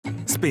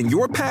Spin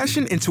your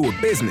passion into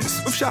a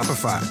business with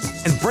Shopify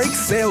and break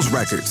sales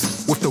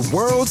records with the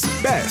world's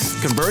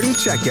best converting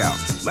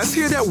checkout. Let's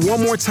hear that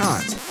one more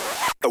time.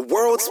 The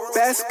world's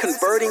best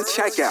converting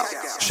checkout.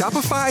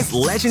 Shopify's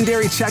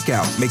legendary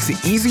checkout makes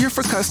it easier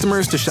for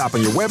customers to shop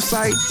on your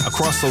website,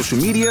 across social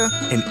media,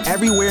 and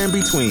everywhere in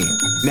between.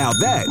 Now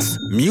that's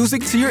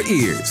music to your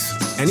ears.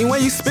 Any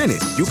way you spin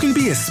it, you can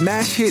be a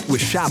smash hit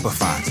with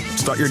Shopify.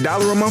 Start your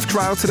 $1 a month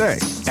trial today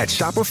at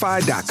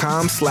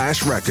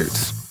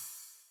shopify.com/records.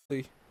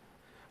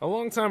 A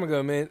long time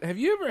ago, man, have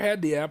you ever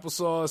had the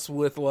applesauce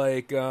with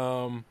like,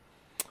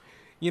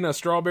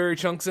 strawberry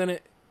chunks in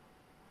it?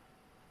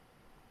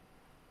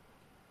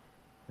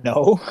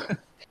 No.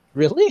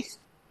 Really?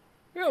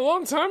 Yeah, a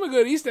long time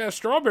ago, they used to have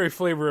strawberry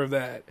flavor of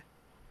that.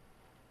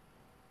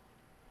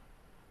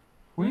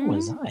 Where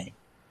was I?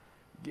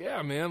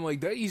 Yeah, man, like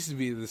that used to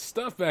be the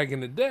stuff back in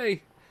the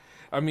day.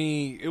 I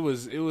mean, it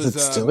was. Does it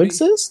still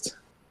exist?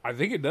 I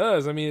think it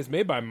does. I mean, it's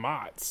made by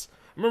Mott's.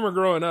 I remember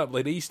growing up,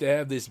 like they used to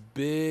have this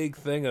big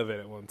thing of it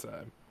at one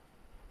time.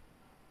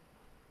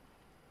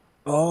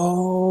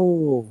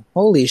 Oh,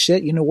 holy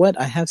shit! You know what?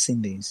 I have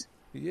seen these.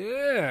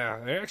 Yeah,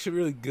 they're actually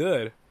really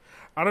good.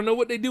 I don't know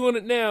what they do on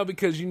it now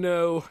because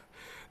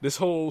this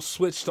whole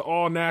switch to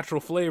all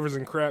natural flavors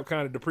and crap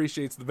kind of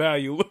depreciates the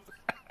value.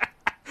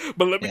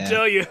 But let me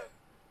tell you,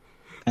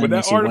 when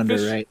that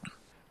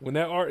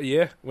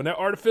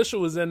artificial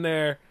was in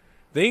there,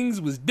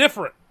 things was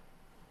different.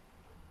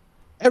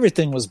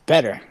 Everything was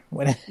better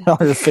when it had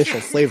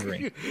artificial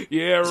flavoring.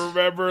 Yeah,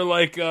 remember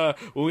when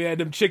we had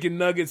them chicken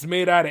nuggets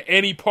made out of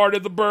any part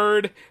of the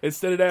bird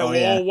instead of that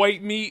all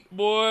white meat,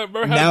 boy?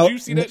 Remember how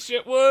juicy that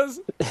shit was?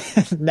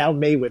 Now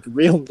made with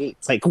real meat.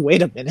 It's like,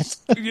 wait a minute.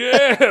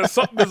 Yeah,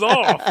 something is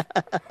off.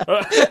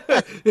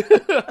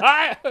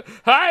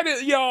 Hide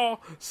it,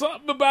 y'all.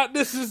 Something about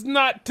this is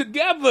not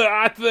together,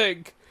 I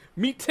think.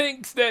 Me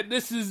thinks that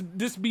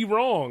this be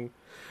wrong.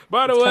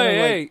 By the way,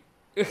 hey.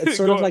 It's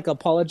sort of like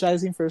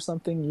apologizing for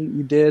something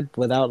you did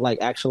without like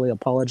actually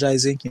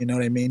apologizing. You know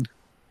what I mean?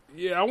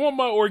 Yeah, I want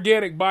my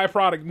organic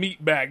byproduct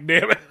meat back,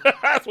 damn it.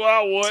 That's what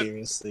I want.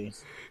 Seriously.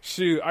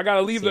 Shoot, I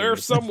gotta leave the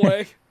earth some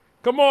way.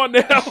 Come on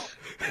now.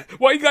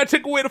 Why you gotta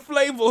take away the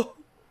flavor?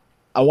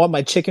 I want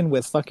my chicken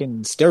with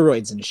fucking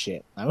steroids and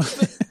shit.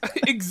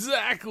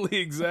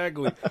 Exactly.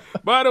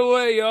 By the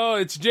way, y'all,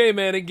 it's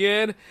J-Man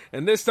again,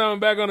 and this time I'm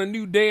back on a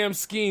new damn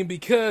scheme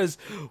because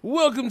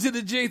welcome to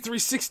the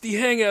J360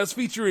 Hangouts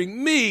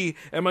featuring me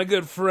and my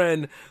good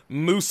friend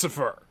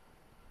Lucifer.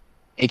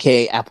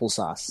 AKA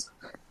Applesauce.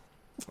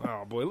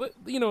 Oh, boy. Let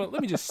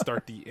me just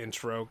start the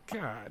intro.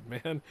 God,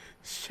 man.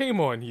 Shame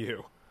on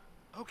you.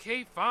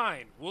 Okay,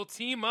 fine. We'll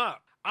team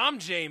up. I'm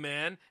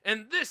J-Man,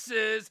 and this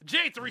is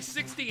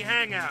J360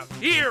 Hangout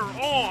here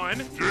on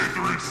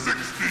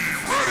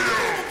J360 Radio.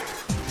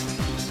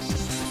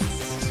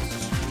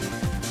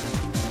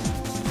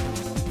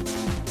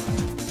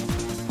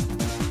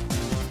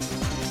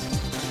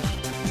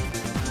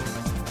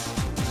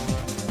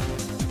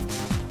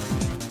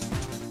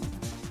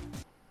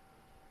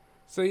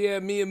 So yeah,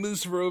 me and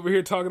Lucifer over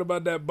here talking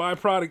about that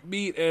byproduct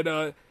meat,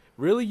 and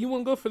really, you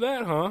want to go for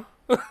that, huh?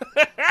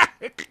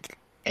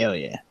 Hell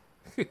yeah.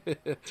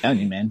 Telling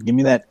you, man. Give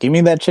me that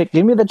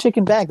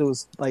chicken back. It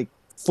was like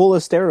full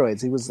of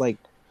steroids. He was like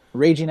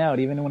raging out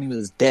even when he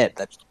was dead.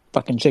 That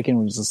fucking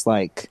chicken was just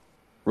like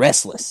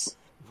restless.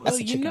 That's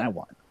the chicken I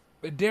want.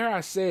 Dare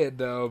I say it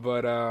though,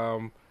 but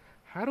how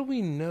do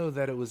we know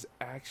that it was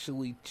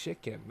actually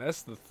chicken?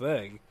 That's the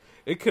thing.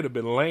 It could have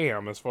been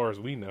lamb as far as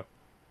we know.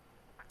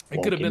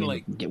 It could have been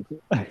like could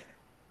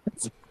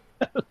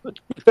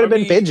have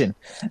been pigeon.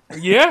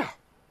 Yeah.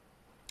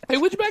 Hey,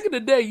 which back in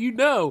the day,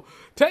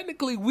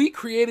 technically we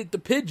created the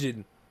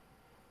pigeon.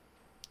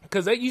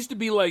 Because that used to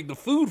be like the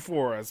food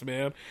for us,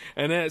 man.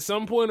 And at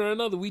some point or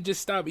another, we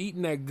just stopped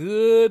eating that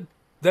good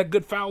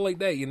fowl like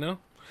that,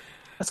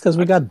 That's because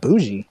we got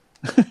bougie.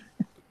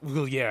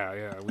 Well,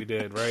 yeah, we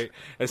did, right?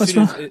 I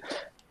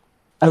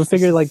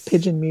figured like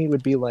pigeon meat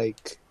would be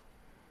like,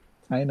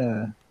 kind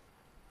of,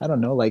 I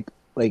don't know, like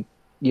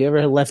you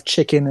ever left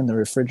chicken in the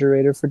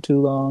refrigerator for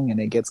too long and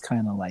it gets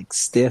kind of like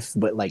stiff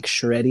but like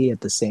shreddy at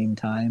the same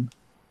time?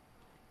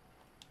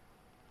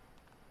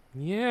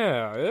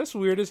 Yeah, that's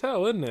weird as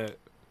hell, isn't it?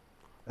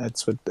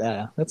 That's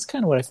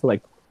kind of what I feel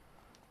like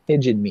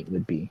pigeon meat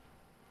would be.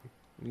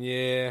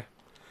 Yeah.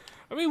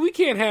 I mean, we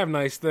can't have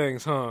nice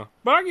things, huh?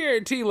 But I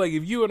guarantee, like,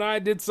 if you and I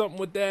did something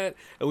with that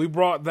and we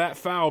brought that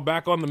fowl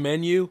back on the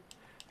menu,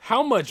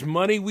 how much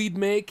money we'd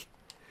make.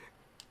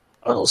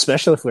 Oh,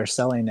 especially if we're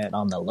selling it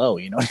on the low,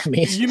 you know what I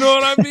mean? You know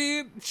what I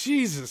mean?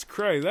 Jesus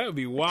Christ, that would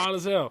be wild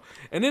as hell.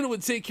 And then it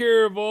would take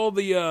care of all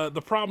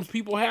the problems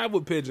people have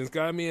with pigeons.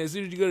 'Cause, I mean, as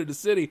soon as you go to the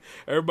city,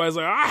 everybody's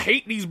like, I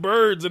hate these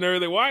birds and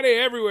everything. Why are they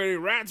everywhere? They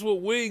rats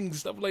with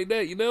wings, stuff like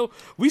that,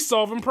 We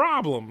solving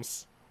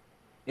problems.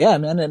 Yeah,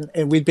 man,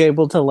 and we'd be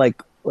able to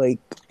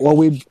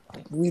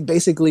we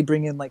basically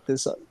bring in like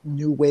this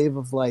new wave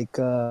of like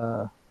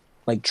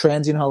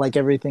trends, how like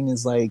everything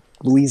is like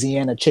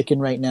Louisiana chicken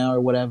right now or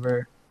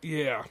whatever.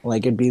 Yeah.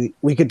 Like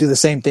we could do the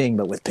same thing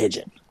but with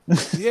pigeon.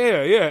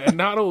 Yeah, and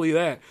not only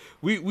that,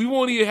 we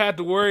won't even have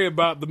to worry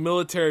about the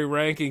military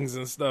rankings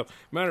and stuff.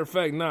 Matter of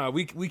fact,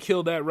 we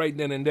killed that right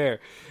then and there.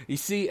 You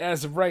see,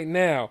 as of right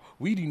now,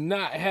 we do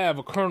not have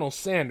a Colonel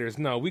Sanders.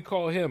 No, we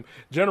call him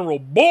General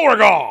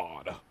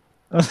Beauregard.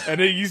 And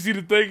then you see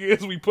the thing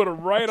is, we put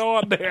him right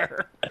on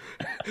there,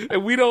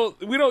 and we don't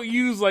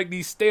use like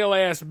these stale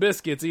ass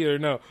biscuits either.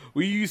 No,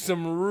 we use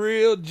some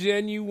real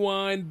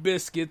genuine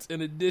biscuits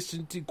in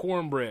addition to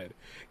cornbread.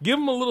 Give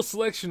them a little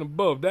selection of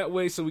both. That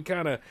way, so we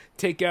kind of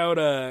take out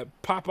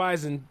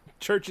Popeyes and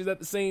Churches at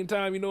the same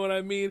time. You know what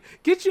I mean?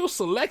 Get your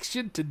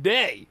selection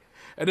today,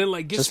 and then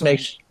like get just some.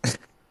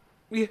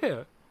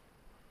 Yeah.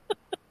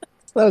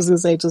 I was gonna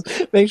say, just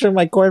make sure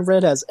my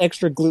cornbread has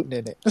extra gluten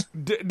in it.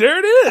 There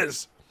it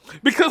is.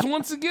 Because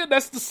once again,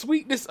 that's the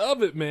sweetness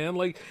of it, man.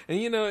 Like, and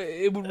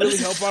it would really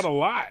help out a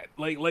lot.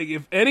 Like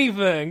if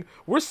anything,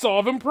 we're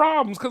solving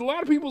problems. Because a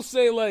lot of people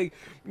say, like,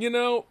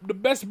 the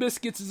best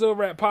biscuits is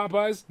over at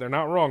Popeyes. They're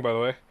not wrong, by the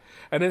way.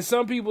 And then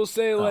some people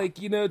say, like,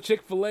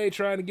 Chick-fil-A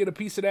trying to get a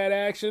piece of that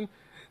action.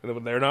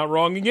 And they're not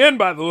wrong again,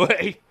 by the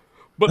way.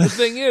 But the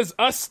thing is,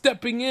 us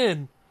stepping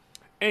in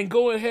and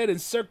going ahead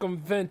and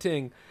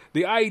circumventing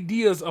the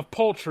ideas of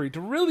poultry to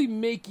really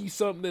make you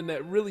something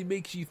that really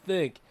makes you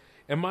think,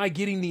 am I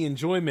getting the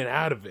enjoyment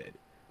out of it?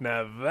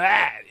 Now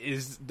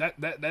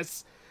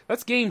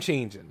that's game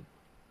changing.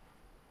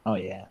 Oh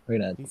yeah, we're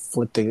gonna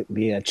flip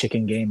the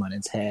chicken game on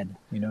its head.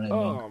 You know what I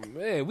mean? Oh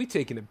man, we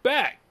taking it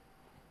back.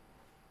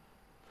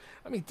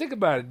 I mean, think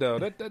about it though.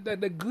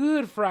 The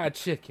good fried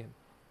chicken,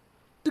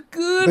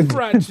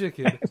 fried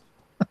chicken.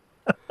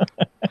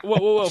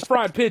 Well,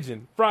 fried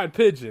pigeon.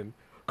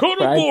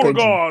 Colonel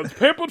Beauregard's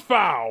pampered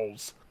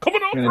fowls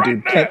coming up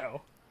right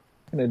now.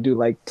 I'm gonna do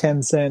like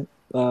 10-cent.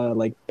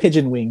 Like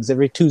pigeon wings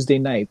every Tuesday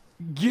night.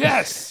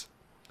 Yes,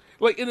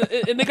 like and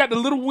they got the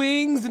little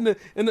wings and the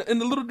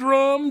little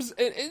drums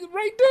and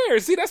right there.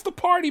 See, that's the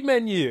party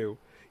menu.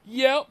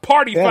 Yep,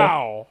 party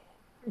fowl.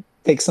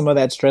 Take some of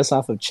that stress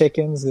off of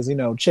chickens, because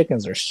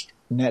chickens are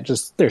not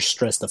just, they're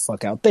stressed the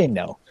fuck out. They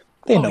know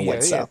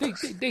what's up.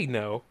 They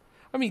know.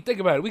 I mean, think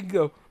about it. We can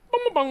go.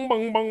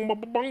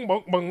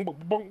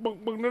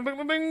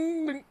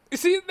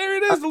 See, there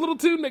it is, the little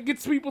tune that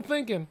gets people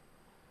thinking.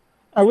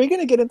 Are we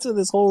going to get into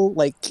this whole,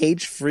 like,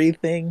 cage-free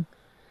thing?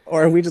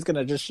 Or are we just going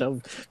to just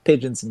shove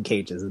pigeons in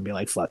cages and be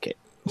like, fuck it?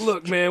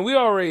 Look, man, we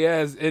already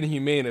as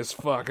inhumane as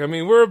fuck. I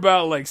mean, we're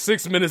about, like,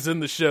 6 minutes in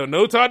the show.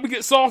 No time to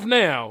get soft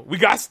now. We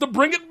got to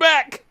bring it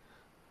back.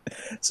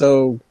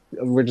 So,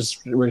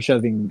 we're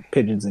shoving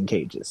pigeons in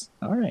cages.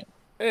 All right.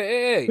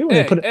 Hey, we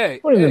won't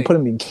even put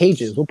them in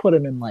cages. We'll put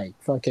them in, like,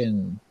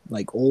 fucking,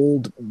 like,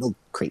 old milk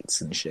crates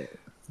and shit.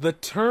 The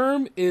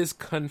term is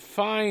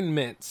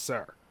confinement,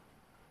 sir.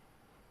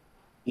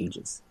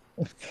 Ages.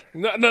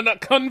 No,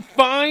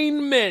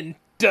 confinement.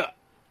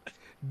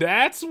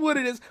 That's what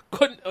it is.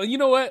 You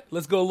know what?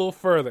 Let's go a little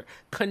further.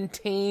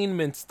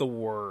 Containment's the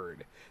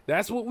word.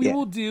 That's what we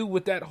will do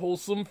with that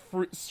wholesome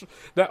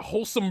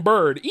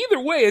bird. Either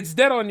way, it's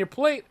dead on your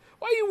plate.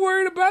 Why are you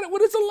worried about it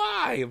when it's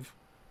alive?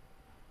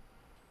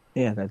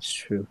 Yeah, that's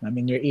true. I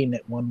mean, you're eating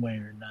it one way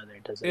or another.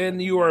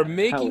 And you are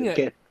making it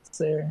gets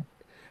there.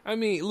 I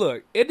mean,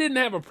 look, it didn't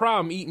have a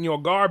problem eating your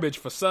garbage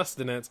for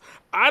sustenance.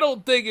 I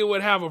don't think it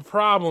would have a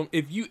problem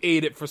if you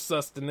ate it for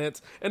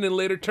sustenance and then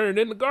later turned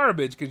it into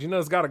garbage, because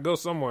it's got to go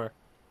somewhere.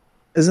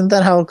 Isn't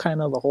that how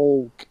kind of the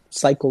whole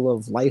cycle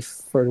of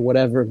life for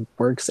whatever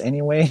works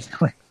anyway?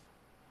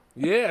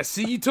 Yeah,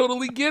 see, you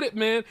totally get it,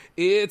 man.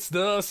 It's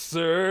the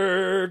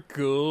circle.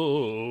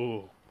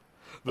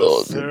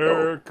 The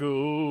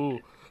circle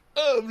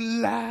of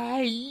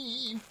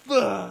life.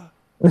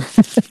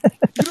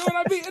 You know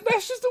what I mean? And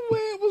that's just the way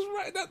it was,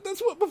 right? That's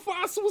what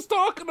Mufasa was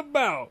talking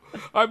about.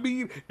 I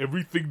mean,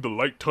 everything the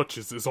light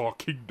touches is our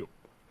kingdom.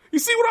 You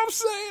see what I'm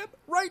saying?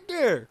 Right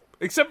there.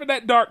 Except for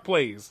that dark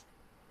place.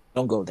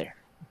 Don't go there.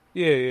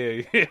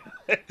 Yeah.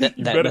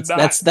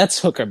 That's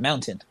Hooker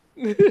Mountain.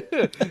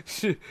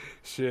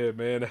 Shit,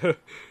 man.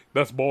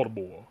 That's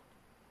Baltimore.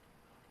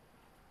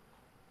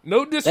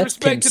 No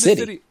disrespect to the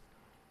city.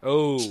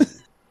 Oh.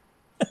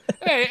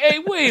 Hey,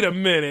 wait a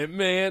minute,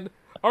 man.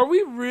 Are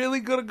we really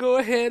going to go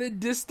ahead and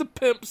diss the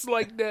pimps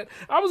like that?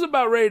 I was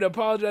about ready to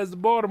apologize to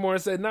Baltimore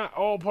and say not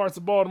all parts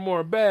of Baltimore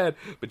are bad,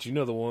 but you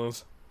know the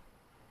ones.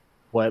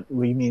 What?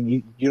 You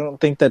mean you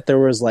don't think that there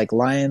was like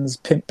lions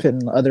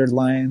pimping other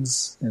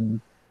lions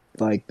in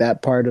like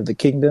that part of the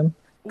kingdom?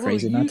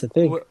 Crazy not to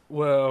think.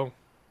 Well,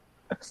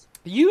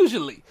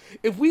 usually,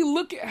 if we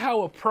look at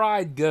how a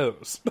pride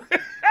goes,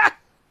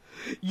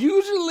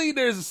 usually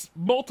there's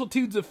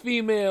multitudes of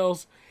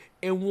females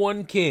and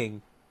one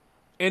king.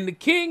 And the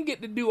king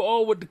get to do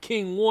all what the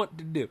king want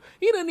to do.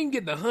 He doesn't even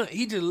get to hunt.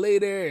 He just lay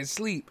there and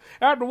sleep.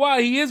 After a while,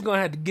 he is going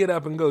to have to get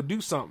up and go do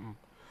something.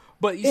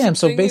 But damn,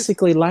 so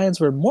basically lions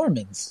were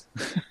Mormons.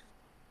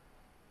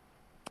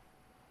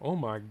 Oh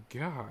my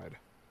God.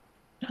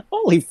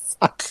 Holy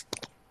fuck.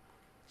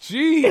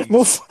 Jeez.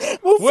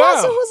 Mufasa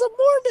was a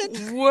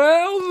Mormon.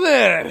 Well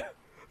then.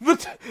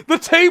 The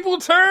table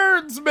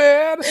turns,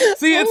 man.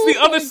 See, it's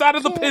the other side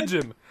of the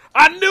pigeon.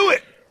 I knew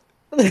it.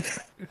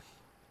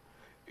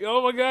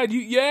 Oh my God!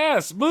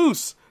 Yes,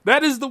 Moose.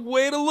 That is the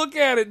way to look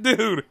at it,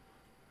 dude.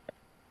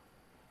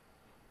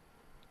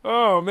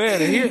 Oh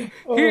man!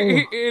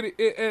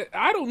 And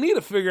I don't need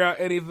to figure out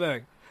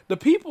anything. The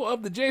people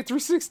of the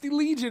J360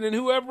 Legion and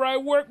whoever I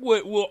work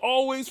with will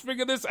always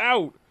figure this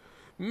out.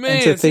 Man,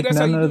 and to think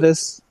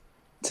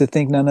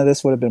none of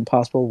this would have been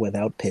possible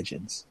without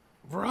pigeons.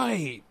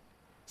 Right.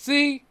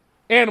 See?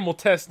 Animal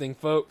testing,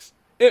 folks.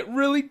 It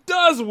really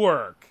does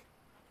work.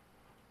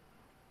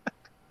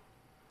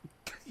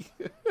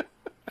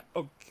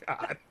 Oh,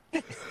 God.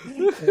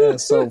 Yeah,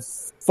 so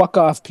fuck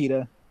off,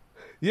 PETA.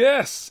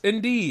 Yes,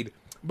 indeed.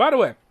 By the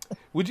way,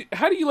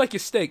 how do you like your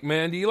steak,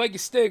 man? Do you like your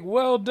steak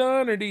well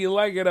done, or do you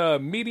like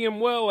it medium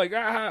well? Like,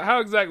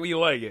 how exactly you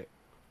like it?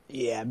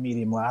 Yeah,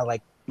 medium well. I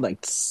like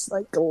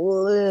a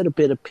little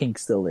bit of pink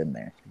still in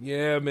there.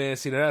 Yeah, man.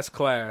 See, that's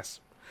class.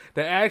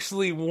 They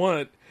actually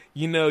want,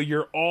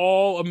 your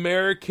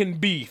all-American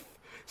beef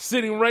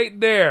sitting right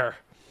there,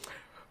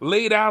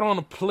 laid out on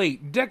a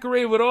plate,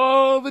 decorated with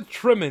all the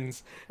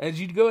trimmings, as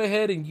you go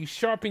ahead and you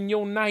sharpen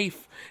your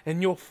knife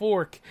and your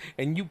fork,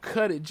 and you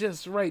cut it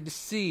just right to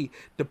see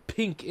the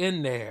pink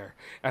in there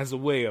as a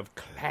way of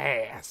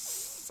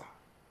class.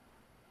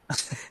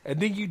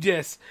 And then you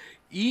just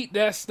eat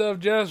that stuff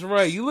just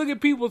right. You look at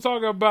people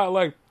talking about,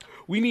 like,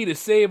 we need to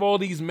save all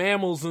these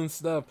mammals and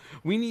stuff.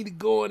 We need to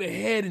go on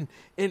ahead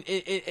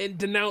and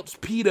denounce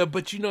PETA.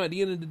 But, at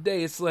the end of the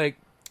day, it's like,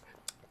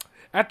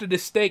 after the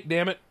steak,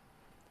 damn it.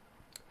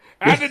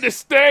 After the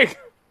steak,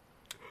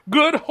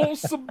 good,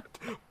 wholesome,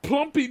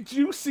 plumpy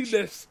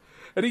juiciness.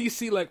 And then you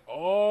see, like,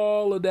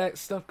 all of that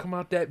stuff come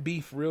out that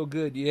beef real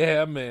good.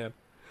 Yeah, man.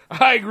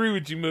 I agree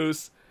with you,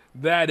 Moose.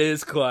 That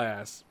is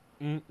class.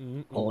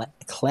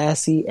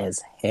 Classy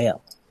as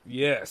hell.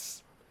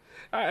 Yes.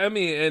 I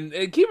mean,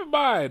 and keep in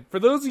mind, for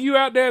those of you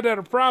out there that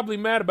are probably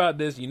mad about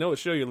this, you know what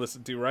show you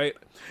listen to, right?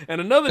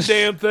 And another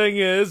damn thing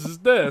is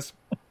this.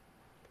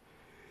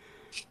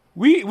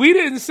 We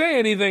didn't say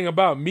anything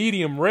about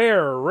medium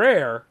rare or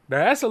rare.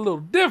 Now, that's a little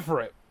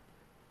different.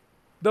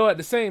 Though at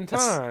the same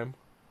time,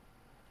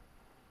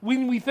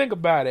 when we think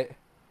about it,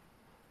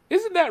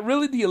 isn't that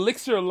really the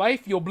elixir of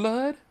life, your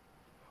blood?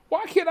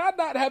 Why can't I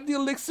not have the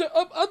elixir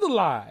of other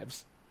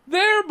lives?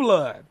 Their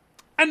blood.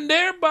 And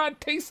thereby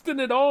tasting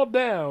it all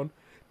down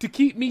to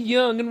keep me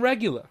young and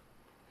regular.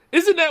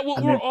 Isn't that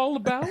what we're all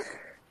about?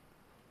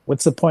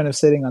 What's the point of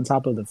sitting on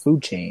top of the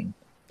food chain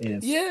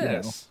if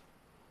yes.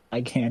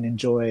 I can't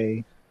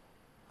enjoy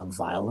a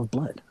vial of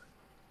blood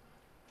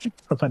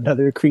from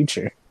another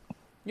creature?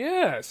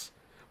 Yes.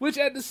 Which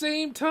at the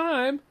same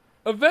time,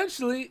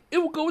 eventually, it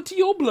will go into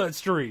your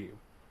bloodstream.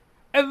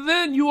 And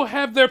then you will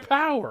have their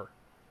power.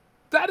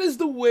 That is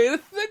the way to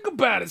think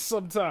about it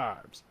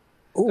sometimes.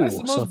 Ooh,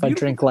 so if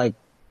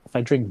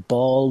I drink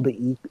bald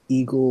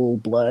eagle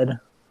blood,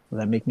 will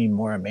that make me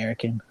more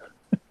American?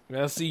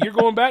 Now, see, you're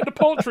going back to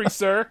poultry,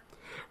 sir.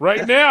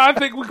 Right now, I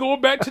think we're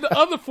going back to the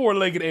other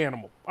four-legged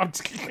animal. I'm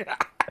just kidding.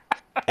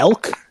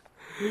 Elk?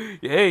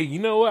 Hey, you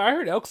know what? I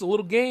heard elk's a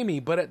little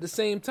gamey, but at the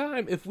same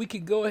time, if we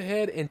could go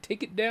ahead and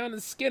take it down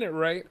and skin it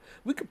right,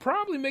 we could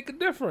probably make a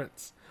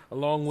difference.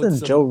 Along with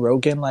Isn't Joe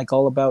Rogan like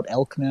all about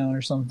elk now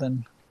or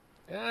something?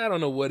 I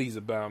don't know what he's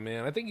about,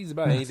 man. I think he's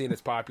about anything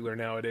that's popular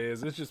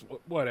nowadays. It's just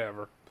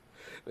whatever.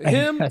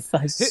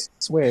 I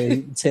swear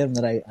it's him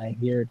that I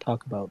hear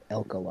talk about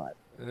elk a lot.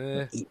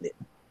 Eating it.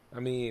 I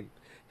mean,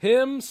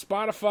 him,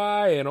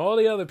 Spotify, and all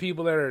the other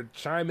people that are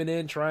chiming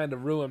in trying to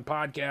ruin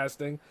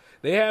podcasting,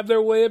 they have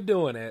their way of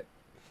doing it.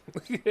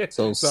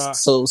 So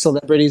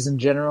celebrities in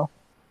general?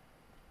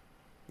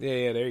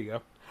 Yeah, there you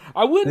go.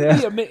 I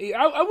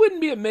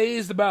wouldn't be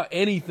amazed about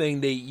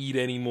anything they eat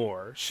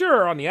anymore.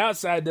 Sure, on the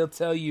outside they'll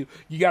tell you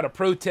got to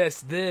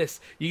protest this,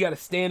 you got to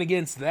stand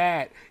against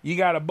that, you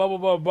got to blah blah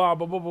blah blah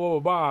blah blah blah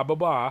blah blah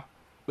blah.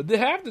 But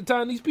half the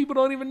time these people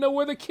don't even know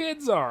where their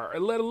kids are,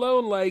 let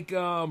alone like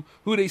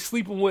who they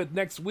sleeping with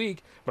next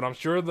week. But I'm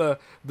sure the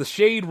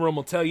shade room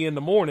will tell you in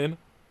the morning.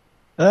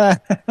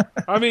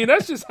 I mean,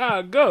 that's just how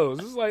it goes.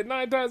 It's like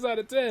 9 times out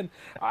of 10,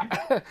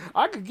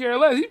 I could care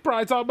less. He'd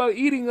probably talk about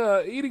eating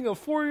a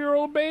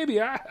 4-year-old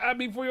baby. I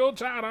mean, 4-year-old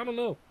child. I don't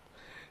know.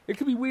 It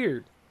could be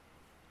weird.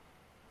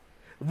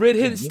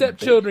 Red-headed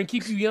stepchildren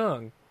keep you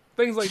young.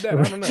 Things like that.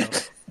 I don't know.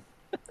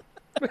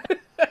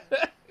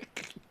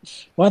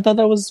 Well, I thought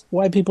that was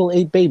why people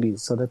ate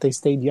babies, so that they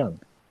stayed young.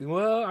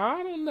 Well,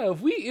 I don't know.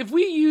 If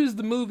we use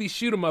the movie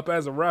Shoot 'Em Up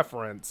as a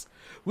reference,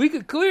 we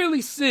could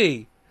clearly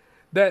see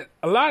that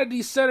a lot of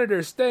these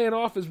senators stay in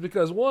office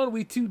because, one,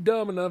 we too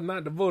dumb enough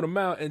not to vote them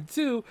out, and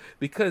two,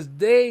 because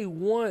they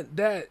want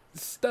that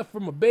stuff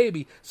from a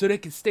baby so they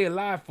can stay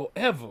alive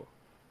forever.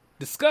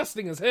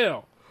 Disgusting as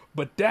hell,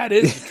 but that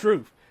is the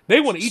truth.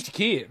 They want to eat your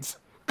kids.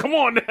 Come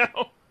on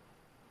now.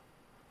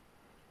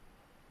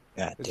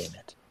 God damn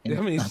it.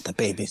 Not the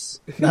babies.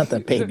 Not the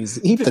babies.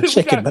 Eat the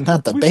chicken, but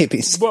not the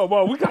babies.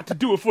 Well, we got to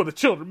do it for the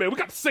children, man. We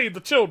got to save the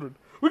children.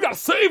 We got to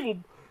save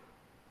them.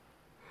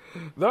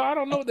 Though I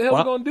don't know what the hell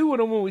we're going to do with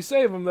them when we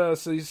save them, though.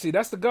 So, you see,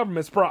 that's the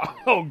government's problem.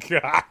 Oh,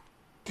 God.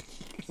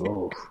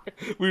 Oh.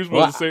 We were supposed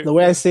Well, to say the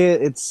way I see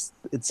it, it's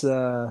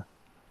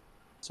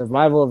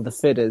survival of the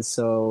fittest.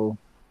 So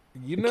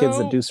you the know, kids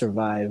that do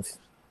survive,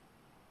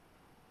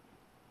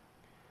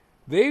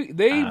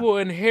 they will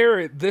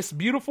inherit this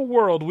beautiful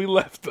world we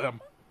left them.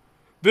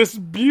 This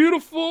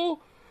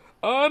beautiful,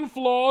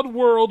 unflawed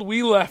world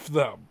we left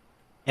them.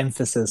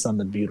 emphasis on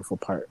the beautiful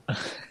part.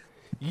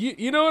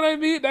 You know what I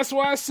mean? That's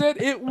why I said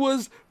it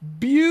was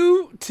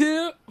beautiful,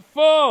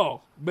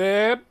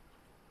 man.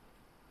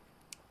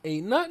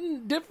 Ain't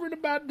nothing different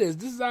about this.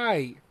 This is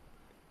aight.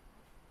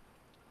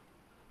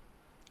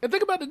 And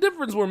think about the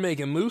difference we're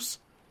making, Moose.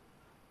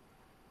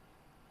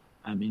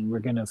 I mean, we're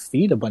gonna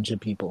feed a bunch of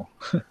people.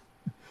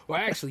 Well,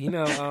 actually,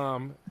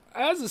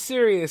 as a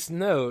serious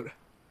note,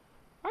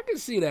 I can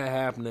see that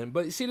happening.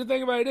 But you see, the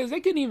thing about it is, they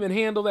couldn't even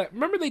handle that.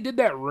 Remember they did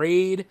that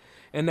raid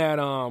in that,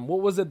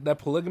 what was it, that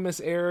polygamous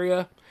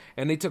area?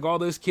 And they took all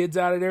those kids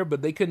out of there,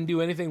 but they couldn't do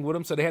anything with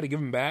them, so they had to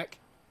give them back?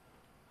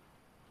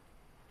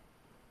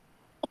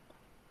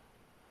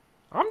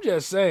 I'm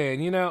just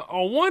saying,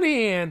 on one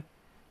hand,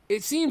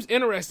 it seems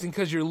interesting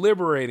because you're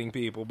liberating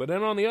people. But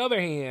then on the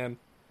other hand,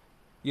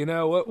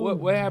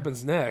 what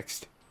happens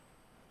next?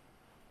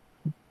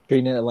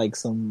 Treating it like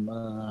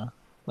some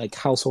like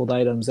household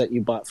items that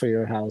you bought for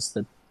your house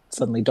that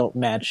suddenly don't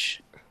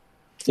match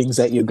things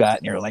that you got,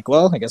 and you're like,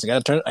 well, I guess I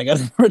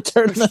gotta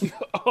return them.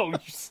 Oh, you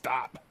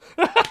stop.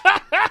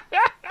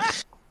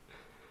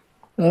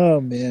 Oh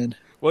man.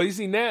 Well, you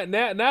see, now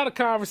the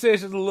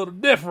conversation's a little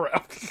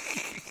different.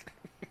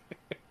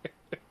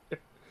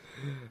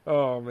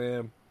 Oh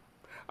man,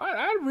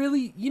 I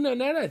really, now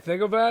that I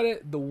think about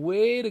it, the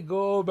way to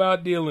go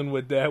about dealing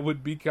with that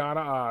would be kind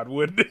of odd,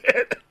 wouldn't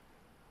it?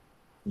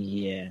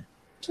 Yeah,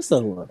 just a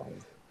little.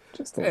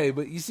 Hey,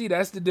 but you see,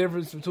 that's the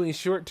difference between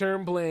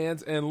short-term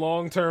plans and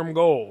long-term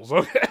goals.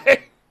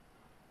 Okay.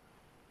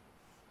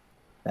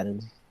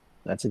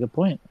 That's a good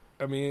point.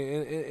 I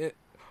mean,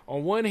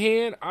 on one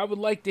hand, I would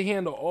like to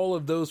handle all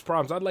of those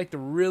problems. I'd like to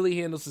really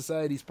handle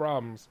society's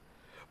problems.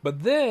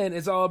 But then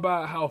it's all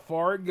about how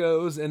far it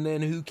goes and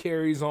then who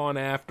carries on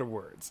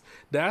afterwards.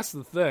 That's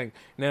the thing.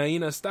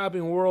 Now,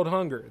 stopping world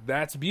hunger,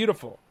 that's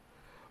beautiful.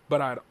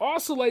 But I'd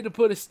also like to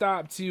put a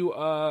stop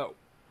to,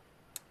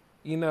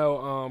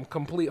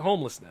 complete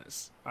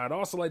homelessness. I'd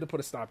also like to put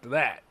a stop to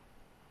that.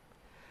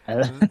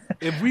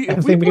 If we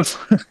put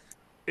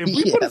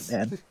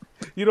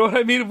you know what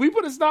I mean? If we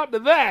put a stop to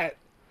that,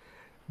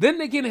 then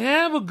they can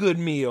have a good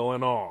meal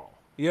and all,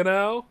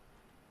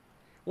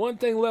 One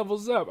thing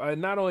levels up.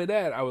 Not only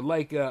that, I would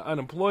like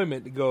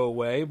unemployment to go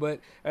away,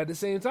 but at the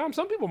same time,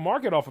 some people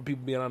market off of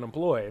people being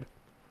unemployed.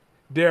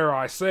 Dare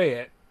I say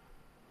it.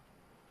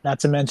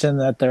 Not to mention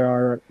that there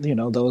are,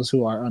 those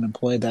who are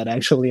unemployed that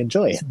actually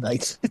enjoy it.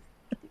 Like,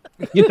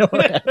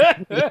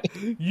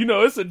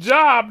 it's a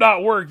job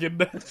not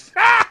working.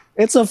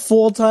 It's a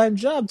full-time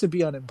job to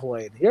be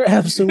unemployed. You're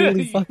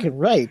absolutely fucking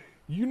right.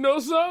 You know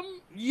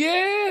something?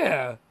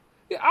 Yeah.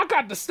 I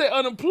got to stay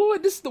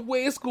unemployed. This is the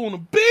way it's going to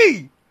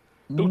be.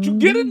 Don't you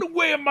get in the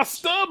way of my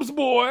stubs,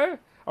 boy.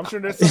 I'm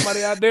sure there's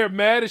somebody out there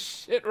mad as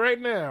shit right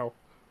now.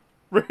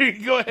 Ready to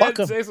go ahead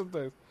and say some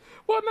things.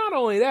 Well, not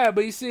only that,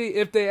 but you see,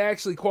 if they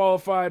actually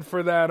qualified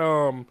for that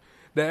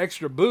the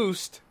extra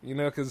boost,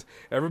 because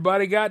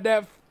everybody got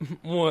that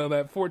that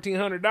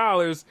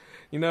 $1,400,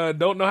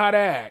 don't know how to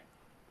act.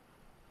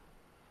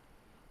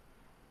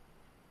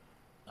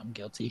 I'm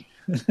guilty.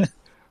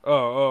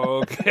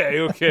 Oh,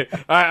 okay.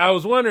 I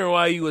was wondering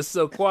why you was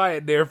so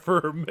quiet there for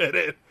a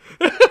minute.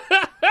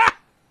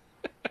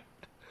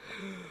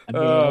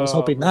 I was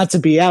hoping not to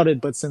be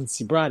outed, but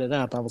since you brought it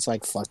up, I was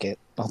like, fuck it.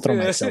 I'll throw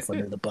myself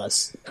under the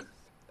bus.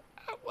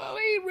 Well, it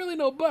ain't really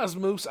no bus,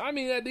 Moose. I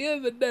mean, at the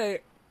end of the day,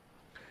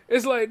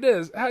 it's like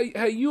this. How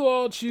you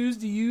all choose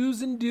to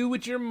use and do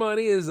with your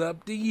money is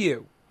up to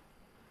you.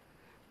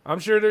 I'm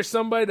sure there's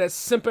somebody that's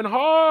simping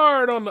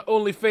hard on the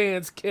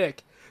OnlyFans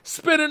kick,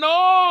 spending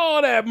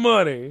all that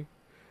money.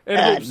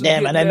 Damn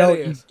it! I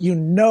know you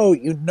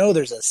know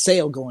there's a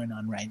sale going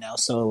on right now,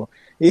 so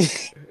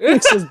it's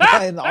just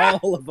buying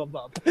all of them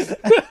up.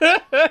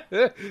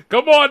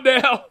 Come on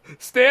now,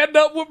 stand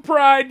up with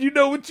pride. You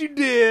know what you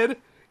did.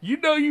 You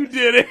know you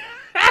did it.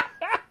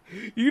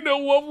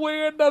 One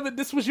way or another,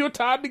 this was your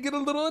time to get a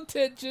little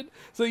attention,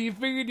 so you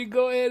figured you'd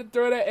go ahead and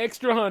throw that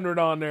extra 100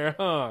 on there,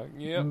 huh?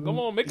 Yeah, come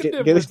on, make a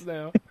difference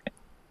now. You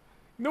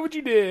know what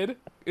you did.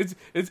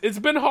 It's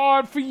been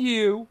hard for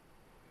you.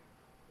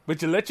 But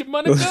you let your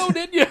money go,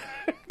 didn't you?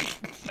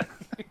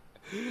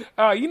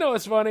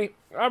 What's funny?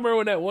 I remember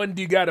when that one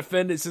dude got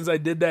offended since I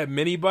did that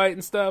mini bite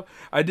and stuff.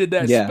 I did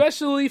that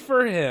especially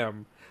for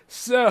him.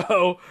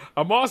 So,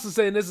 I'm also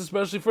saying this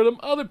especially for them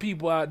other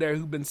people out there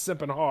who've been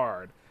simping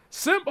hard.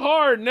 Simp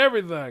hard and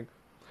everything.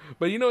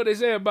 But you know what they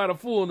say about a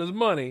fool and his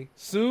money?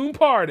 Soon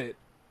parted.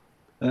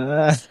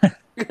 As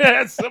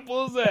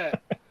simple as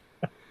that.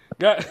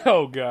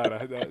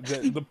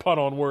 The pun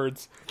on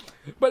words.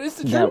 But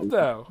it's the truth,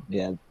 though.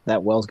 Yeah,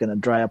 that well's going to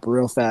dry up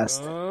real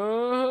fast.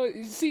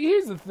 See,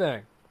 here's the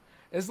thing.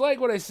 It's like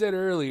what I said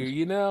earlier,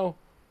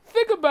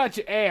 Think about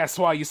your ass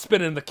while you're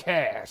spending the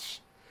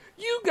cash.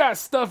 You got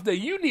stuff that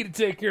you need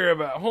to take care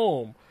of at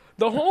home.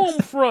 The home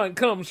front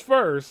comes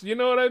first. You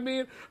know what I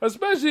mean?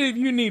 Especially if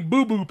you need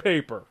boo-boo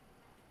paper.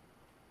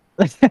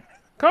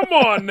 Come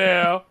on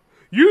now.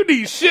 You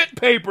need shit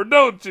paper,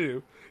 don't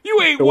you?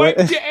 You ain't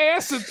wiped your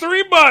ass in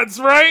 3 months,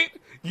 right?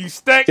 You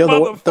stank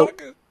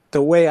motherfucker.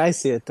 The way I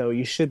see it, though,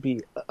 you should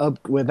be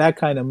with that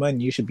kind of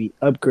money. You should be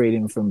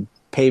upgrading from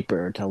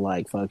paper to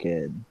like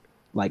fucking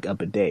like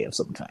up a day of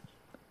some kind.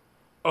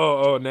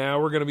 Oh,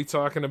 now we're gonna be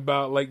talking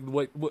about like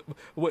what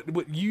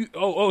you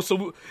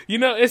so you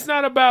know it's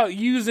not about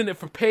using it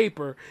for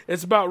paper.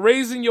 It's about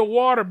raising your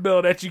water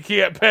bill that you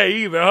can't pay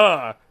either,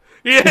 huh?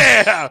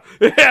 Yeah,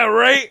 yeah,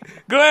 right.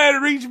 Go ahead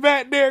and reach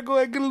back there. Go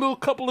ahead and get a little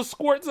couple of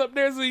squirts up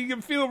there so you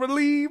can feel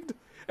relieved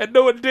and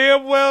knowing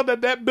damn well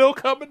that bill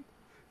coming.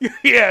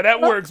 Yeah,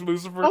 that works,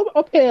 Lucifer.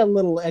 I'll pay a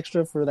little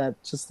extra for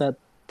that. Just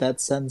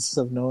that sense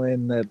of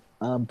knowing that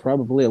I'm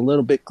probably a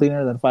little bit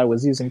cleaner than if I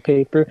was using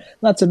paper.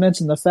 Not to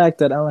mention the fact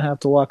that I don't have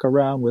to walk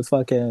around with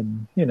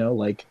fucking,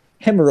 like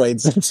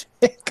hemorrhoids and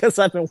shit because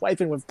I've been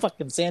wiping with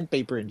fucking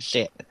sandpaper and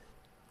shit.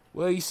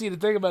 Well, you see, the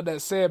thing about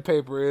that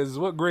sandpaper is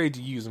what grade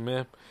you using,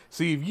 man.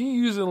 See, if you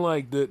using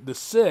like the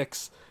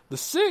 6,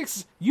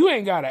 you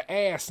ain't got an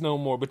ass no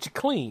more, but you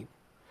clean.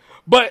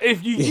 But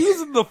if you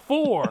using the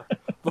 4,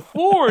 the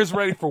 4 is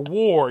ready for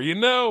war, you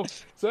know?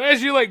 So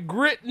as you're like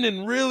gritting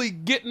and really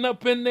getting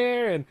up in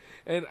there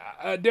and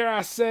dare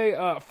I say,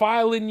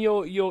 filing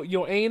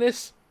your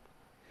anus,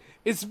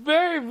 it's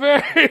very,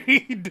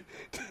 very,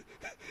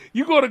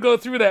 you're going to go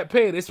through that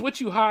pain. It's what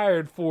you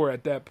hired for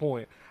at that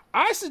point.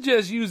 I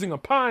suggest using a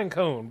pine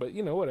cone, but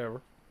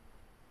whatever.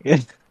 Yeah.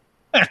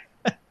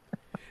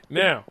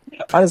 Now,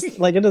 honestly,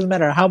 like it doesn't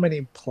matter how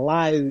many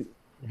ply it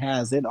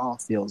has, it all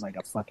feels like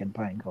a fucking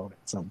pine cone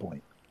at some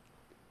point.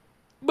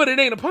 But it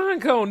ain't a pine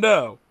cone,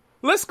 though.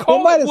 Let's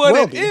call it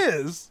what it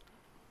is.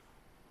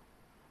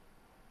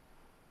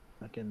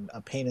 Fucking a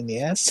pain in the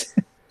ass.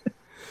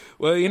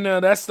 Well,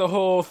 that's the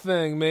whole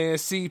thing, man.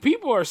 See,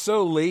 people are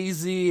so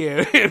lazy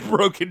and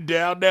broken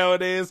down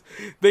nowadays.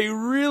 They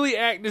really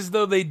act as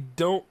though they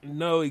don't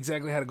know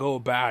exactly how to go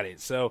about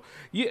it. So,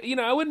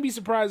 I wouldn't be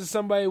surprised if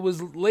somebody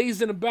was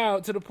lazing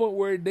about to the point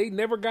where they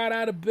never got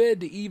out of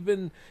bed to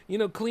even,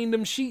 clean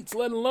them sheets,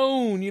 let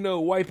alone,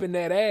 wiping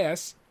that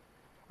ass.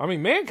 I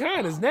mean,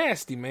 mankind is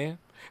nasty, man.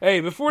 Hey,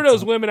 before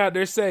those women out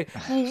there say,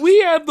 well, we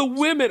have the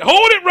women.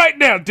 Hold it right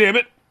now, damn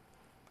it.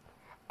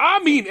 I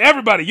mean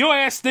everybody. Your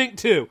ass stink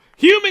too.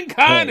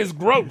 Humankind is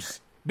gross.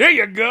 There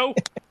you go.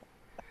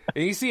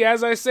 And you see,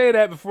 as I say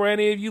that, before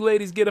any of you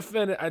ladies get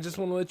offended, I just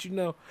want to let you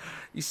know.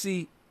 You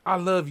see, I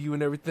love you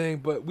and everything,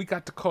 but we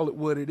got to call it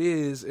what it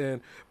is. And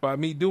by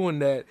me doing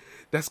that,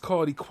 that's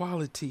called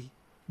equality.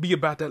 Be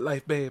about that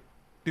life, babe.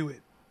 Do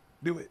it.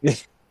 Do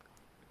it.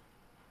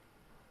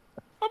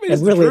 I mean,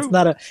 and really,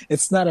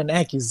 it's not an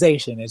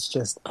accusation. It's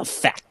just a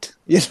fact.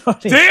 You know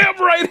what I mean? Damn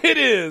right it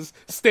is.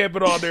 Stamp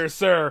it on there,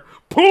 sir.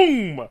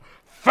 Boom.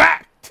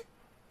 Fact.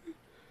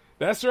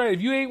 That's right.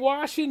 If you ain't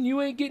washing,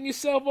 you ain't getting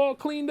yourself all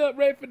cleaned up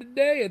ready for the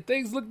day, and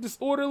things look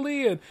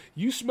disorderly, and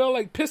you smell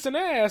like piss and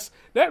ass,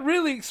 that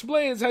really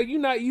explains how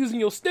you're not using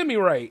your stimmy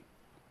right.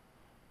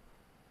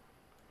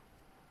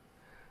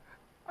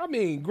 I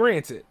mean,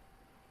 granted,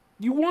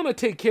 you want to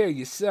take care of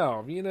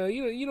yourself. You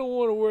don't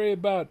want to worry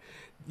about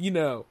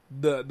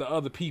the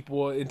other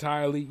people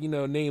entirely,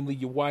 namely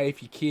your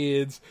wife, your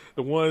kids,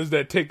 the ones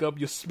that take up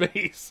your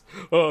space,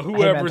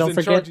 whoever's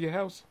in charge of your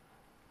house.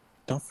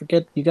 Don't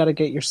forget, you got to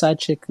get your side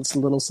chick a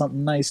little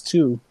something nice,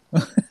 too.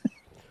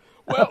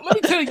 Well, let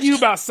me tell you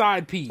about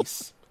side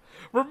piece.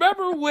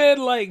 Remember when,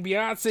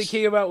 Beyonce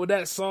came out with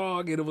that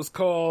song and it was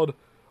called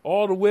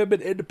All the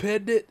Women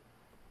Independent?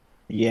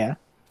 Yeah.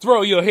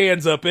 Throw your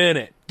hands up in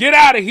it. Get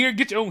out of here.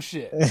 Get your own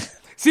shit.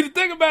 See, the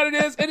thing about it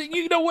is, and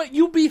you know what?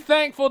 You be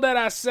thankful that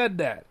I said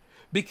that.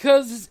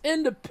 Because it's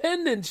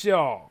independence,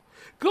 y'all.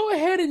 Go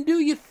ahead and do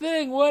your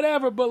thing,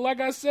 whatever. But like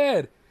I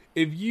said,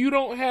 if you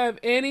don't have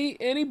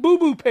any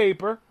boo-boo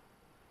paper,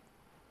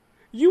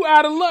 you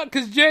out of luck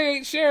because Jay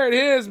ain't sharing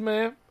his,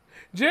 man.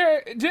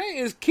 Jay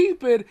is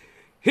keeping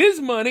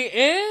his money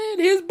and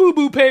his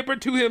boo-boo paper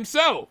to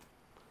himself.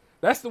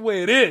 That's the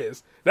way it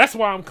is. That's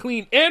why I'm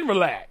clean and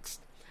relaxed.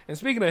 And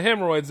speaking of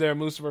hemorrhoids there,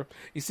 Lucifer,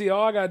 you see,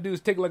 all I got to do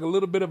is take like a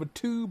little bit of a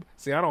tube.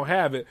 See, I don't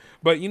have it,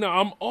 but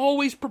I'm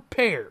always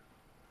prepared.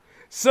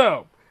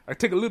 So, I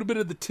take a little bit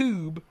of the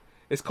tube.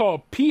 It's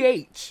called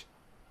pH.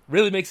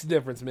 Really makes a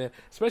difference, man.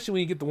 Especially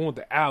when you get the one with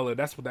the aloe.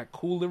 That's what that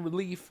cooling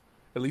relief,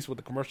 at least what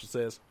the commercial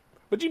says.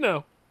 But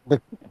you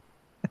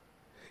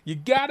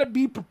got to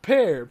be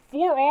prepared.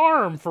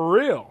 Forearmed for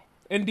real.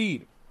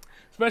 Indeed.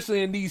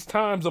 Especially in these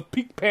times of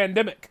peak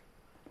pandemic.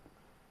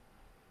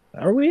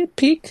 Are we at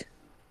peak?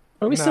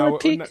 Are we still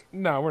at peak?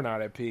 No, we're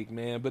not at peak,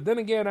 man. But then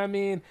again, I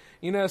mean,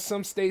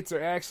 some states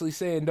are actually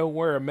saying don't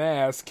wear a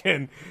mask,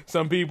 and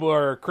some people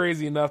are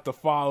crazy enough to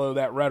follow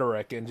that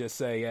rhetoric and just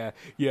say,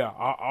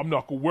 I'm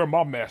not going to wear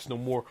my mask no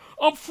more.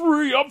 I'm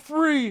free. A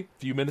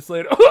few minutes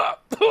later,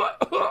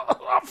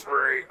 I'm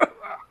free.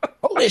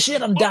 Holy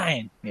shit, I'm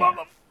dying.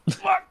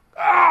 Motherfucker.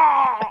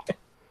 Ah!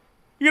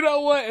 You know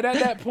what? And at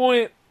that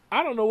point,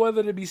 I don't know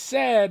whether to be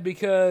sad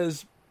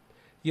because,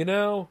 you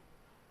know,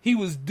 he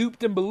was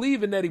duped in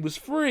believing that he was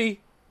free,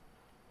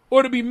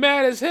 or to be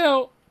mad as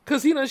hell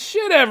because he done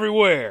shit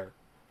everywhere.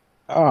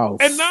 Oh,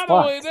 and not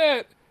fuck. only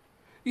that,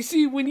 you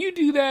see, when you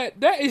do that,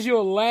 that is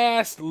your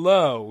last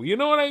low. You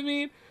know what I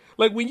mean?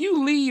 Like, when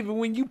you leave and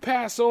when you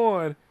pass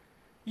on,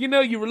 you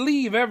know, you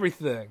relieve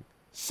everything.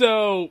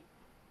 So,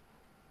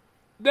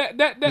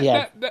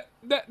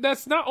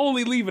 that's not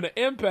only leaving an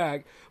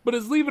impact, but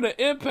it's leaving an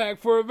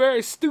impact for a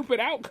very stupid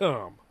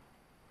outcome.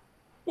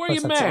 Wear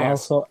your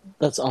mask.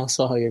 That's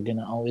also how you're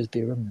gonna always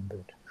be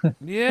remembered.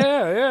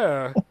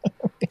 Yeah.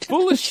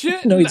 Full of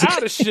shit No, and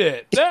out of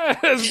shit.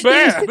 That's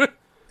bad.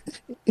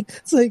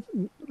 It's like,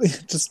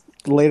 just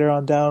later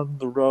on down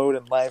the road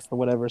in life or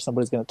whatever,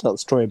 somebody's gonna tell a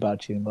story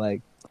about you and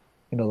like,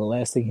 you know, the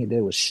last thing he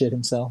did was shit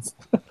himself.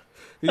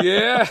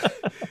 Yeah.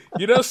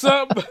 You know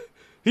something?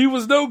 He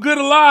was no good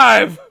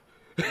alive.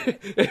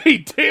 He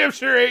damn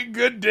sure ain't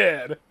good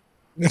dead.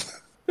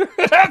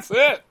 That's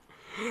it.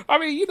 I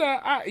mean, you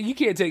know, you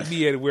can't take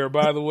me anywhere,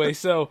 by the way.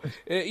 So,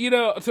 you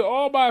know, to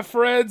all my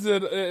friends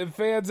and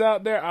fans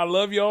out there, I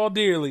love you all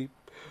dearly.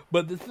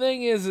 But the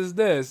thing is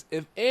this.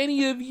 If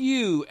any of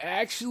you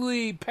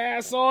actually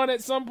pass on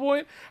at some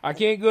point, I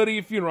can't go to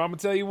your funeral. I'm going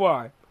to tell you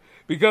why.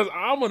 Because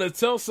I'm going to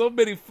tell so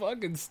many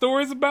fucking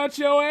stories about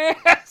your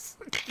ass.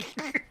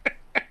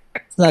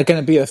 It's not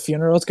going to be a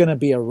funeral. It's going to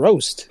be a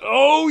roast.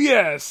 Oh,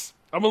 yes.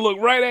 I'm going to look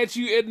right at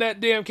you in that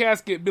damn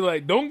casket and be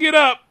like, don't get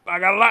up. I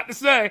got a lot to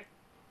say.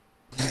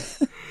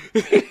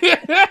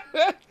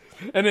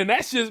 And then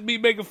that's just me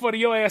making fun of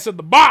your ass in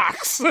the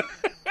box.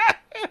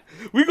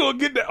 We gonna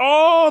get to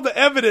all the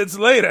evidence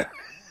later.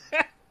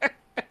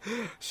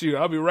 Shoot,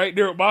 I'll be right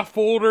there with my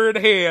folder in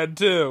hand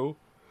too.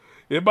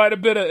 It might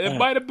have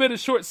been a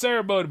short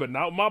ceremony, but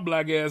not with my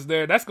black ass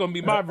there. That's gonna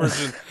be my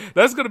version.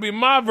 That's gonna be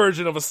my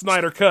version of a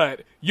Snyder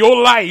Cut. Your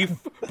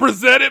Life,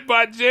 presented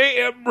by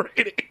J.M.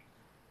 Brady.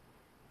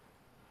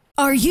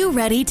 Are you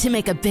ready to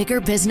make a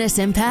bigger business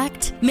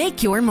impact?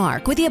 Make your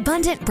mark with the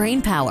abundant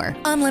brain power,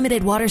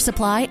 unlimited water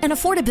supply, and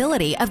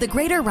affordability of the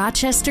greater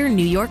Rochester,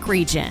 New York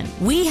region.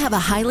 We have a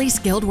highly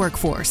skilled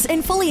workforce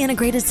and fully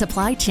integrated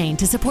supply chain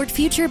to support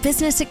future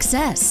business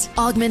success.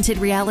 Augmented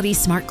reality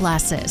smart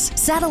glasses,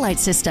 satellite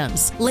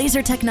systems,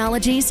 laser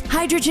technologies,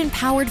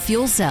 hydrogen-powered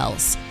fuel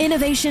cells.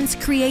 Innovations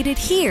created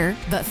here,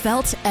 but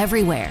felt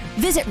everywhere.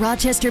 Visit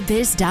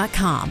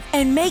rochesterbiz.com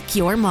and make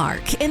your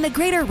mark in the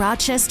greater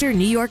Rochester,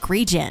 New York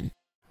region.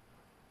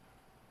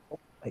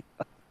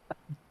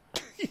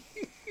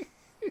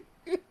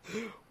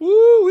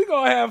 Woo, we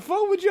gonna have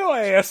fun with your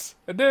ass.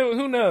 And then,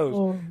 who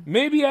knows?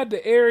 Maybe at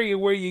the area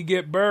where you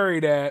get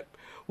buried at,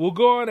 we'll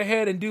go on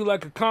ahead and do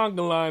like a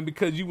conga line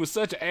because you was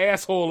such an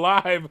asshole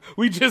live.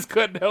 We just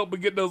couldn't help but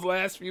get those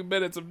last few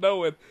minutes of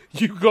knowing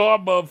you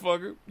gone,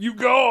 motherfucker. You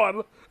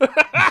gone.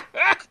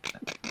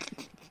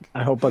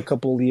 I hope a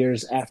couple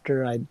years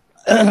after I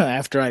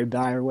after I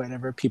die or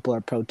whatever, people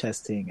are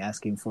protesting,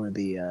 asking for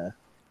the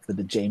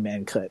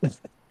J-Man cut.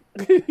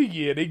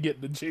 Yeah, they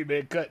get the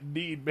J-Man cut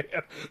indeed,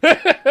 man.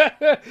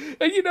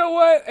 And you know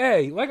what?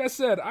 Hey, like I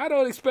said, I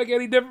don't expect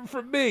any different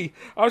from me.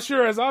 I'm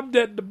sure as I'm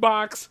dead in the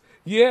box,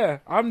 yeah,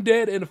 I'm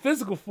dead in a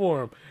physical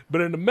form. But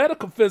in the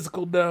medical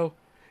physical, though,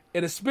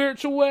 in a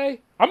spiritual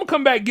way, I'm going to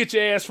come back and get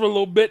your ass for a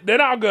little bit,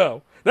 then I'll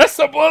go. That's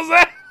simple as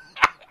that.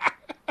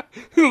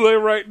 Lay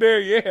right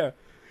there, yeah.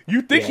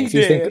 You think he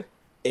dead.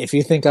 If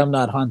you think I'm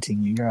not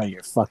haunting you, you're out of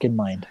your fucking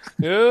mind.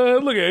 Yeah,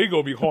 look at he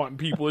gonna be haunting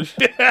people and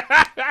shit.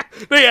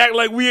 They act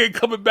like we ain't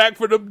coming back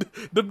for them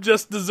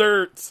just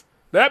desserts.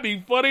 That'd be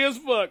funny as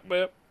fuck,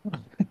 man.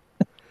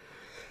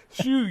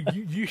 Shoot,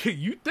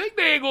 you think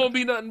they ain't gonna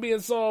be nothing being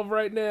solved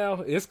right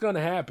now? It's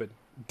gonna happen.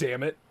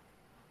 Damn it.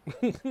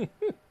 You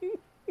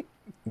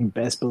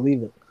best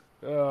believe it.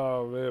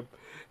 Oh man.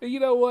 And you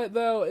know what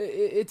though?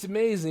 It's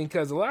amazing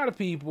because a lot of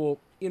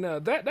people, you know,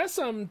 that's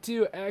something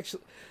too.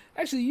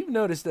 Actually, you've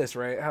noticed this,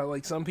 right? How,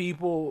 like, some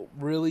people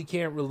really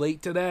can't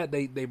relate to that.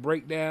 They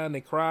break down,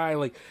 they cry.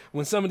 Like,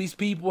 when some of these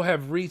people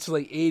have reached,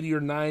 like, 80 or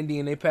 90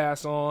 and they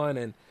pass on.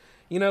 And,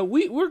 you know,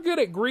 we're good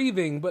at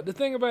grieving. But the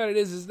thing about it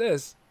is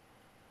this.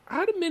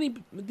 How do many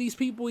of these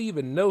people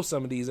even know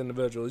some of these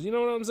individuals? You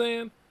know what I'm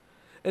saying?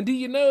 And do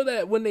you know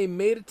that when they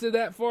made it to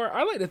that far?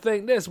 I like to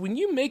think this. When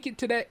you make it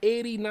to that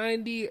 80,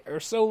 90 or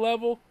so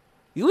level,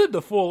 you lived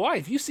a full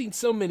life. You've seen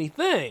so many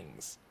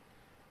things.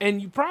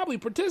 And you probably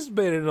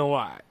participated in a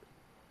lot.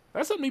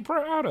 That's something to be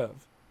proud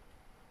of.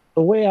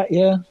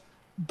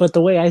 But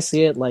the way I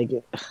see it, like,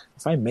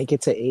 if I make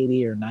it to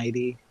 80 or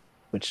 90,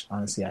 which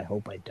honestly I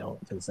hope I don't,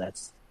 because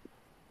that's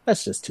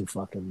just too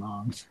fucking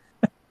long.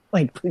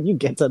 Like, when you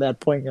get to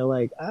that point, you're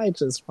like, I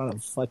just want to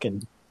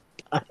fucking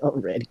die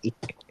already.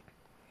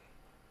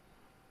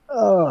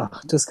 Oh,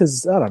 just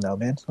because, I don't know,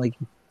 man. Like,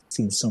 you've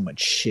seen so much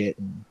shit.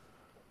 And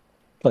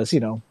plus, you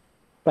know,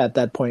 at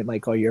that point,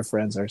 like, all your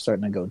friends are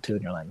starting to go too,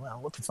 and you're like, well,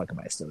 what the fuck am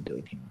I still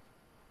doing here?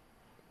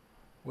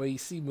 Well, you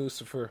see,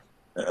 Lucifer,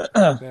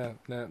 now,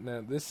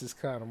 this is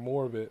kind of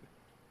morbid,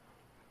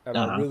 and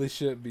I really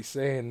shouldn't be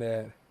saying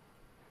that,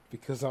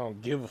 because I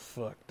don't give a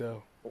fuck,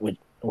 though.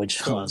 Which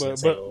But- I was but- gonna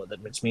say, but-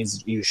 which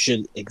means you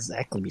should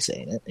exactly be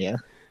saying it. Yeah.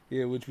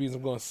 Yeah, which means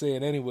I'm going to say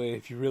it anyway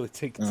if you really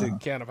take into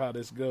account of how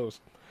this goes.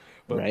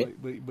 But,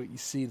 Right. but you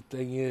see, the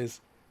thing is,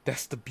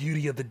 that's the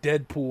beauty of the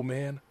Deadpool,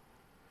 man.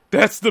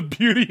 That's the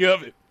beauty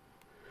of it.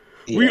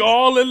 We Yeah.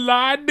 all in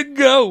line to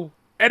go.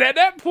 And at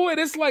that point,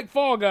 it's like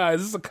Fall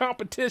Guys. It's a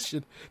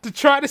competition to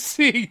try to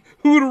see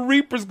who the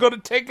Reaper's going to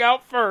take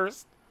out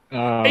first.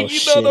 Oh, And you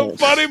know the shit.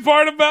 funny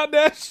part about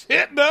that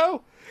shit,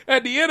 though?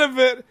 At the end of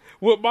it,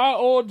 with my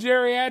old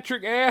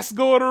geriatric ass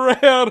going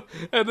around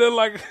and then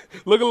like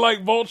looking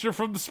like Vulture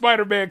from the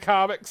Spider-Man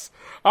comics,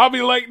 I'll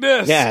be like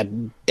this.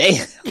 God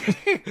damn.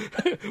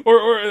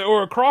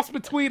 or a cross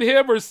between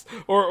him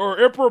or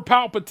Emperor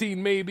Palpatine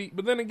maybe.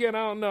 But then again, I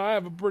don't know. I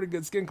have a pretty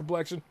good skin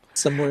complexion.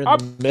 Somewhere in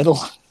the middle.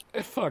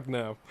 Fuck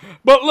no.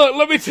 But look,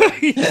 let me tell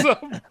you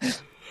something.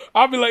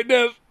 I'll be like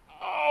this.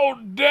 Oh,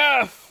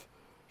 death.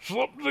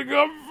 Something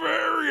I'm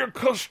very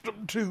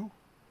accustomed to.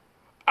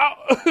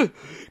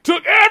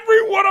 Took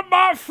every one of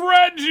my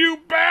friends, you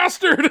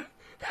bastard.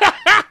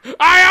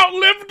 I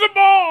outlived them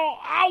all.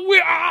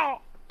 I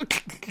will.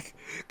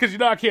 Because, you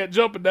know, I can't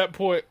jump at that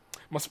point.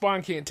 My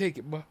spine can't take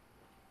it, but.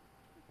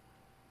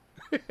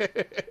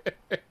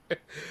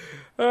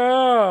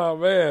 Oh,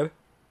 man.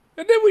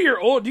 And then when you're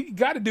old, you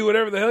got to do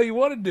whatever the hell you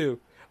want to do.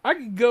 I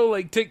could go,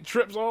 like, take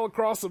trips all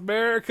across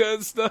America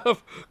and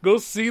stuff. Go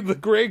see the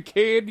Grand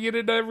Canyon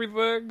and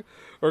everything.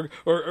 Or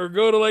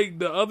go to, like,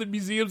 the other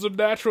museums of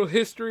natural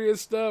history and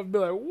stuff. And be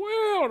like,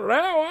 well,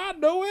 now I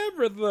know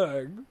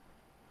everything.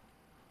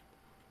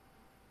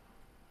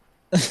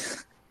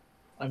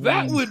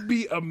 That would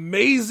be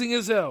amazing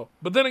as hell.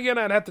 But then again,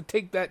 I'd have to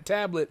take that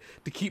tablet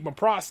to keep my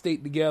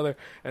prostate together.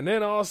 And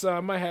then also, I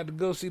might have to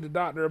go see the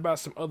doctor about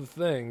some other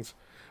things.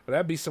 But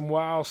that'd be some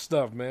wild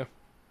stuff, man.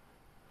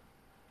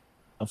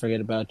 Don't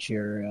forget about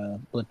your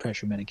blood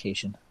pressure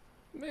medication.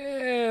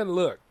 Man,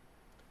 look.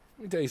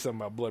 Let me tell you something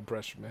about blood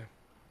pressure, man.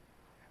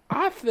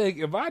 I think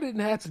if I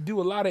didn't have to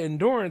do a lot of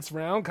endurance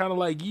round, kind of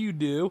like you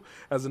do,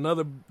 as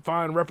another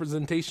fine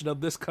representation of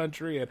this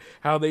country and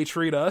how they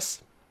treat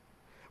us,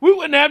 we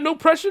wouldn't have no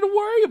pressure to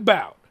worry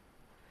about.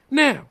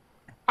 Now,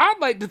 I'd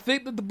like to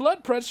think that the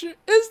blood pressure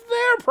is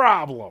their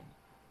problem.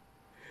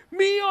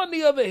 Me, on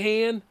the other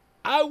hand,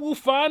 I will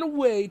find a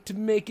way to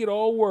make it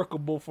all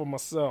workable for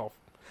myself.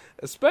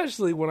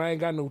 Especially when I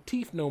ain't got no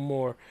teeth no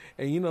more.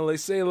 And, you know, they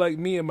say like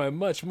me and my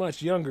much,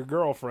 much younger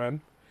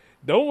girlfriend.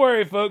 Don't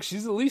worry, folks.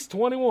 She's at least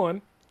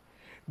 21.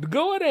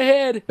 Go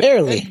ahead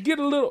Barely. and get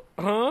a little...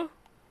 Huh?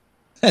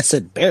 I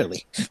said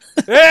barely.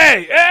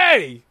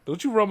 Hey!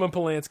 Don't you Roman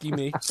Polanski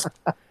me.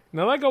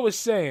 Now, like I was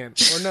saying...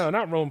 Or no,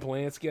 not Roman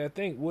Polanski. I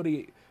think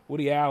Woody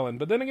Allen.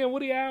 But then again,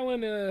 Woody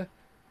Allen...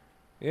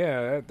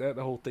 yeah, that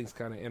whole thing's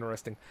kind of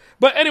interesting.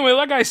 But anyway,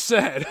 like I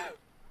said...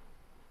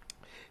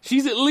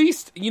 She's at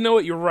least, you know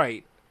what, you're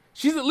right.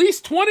 She's at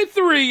least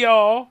 23,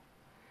 y'all.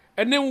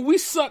 And then when we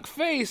suck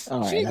face,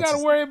 All she right, ain't got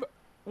to worry about...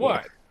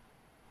 What?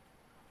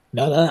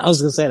 Yeah. No, I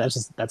was going to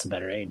say, that's a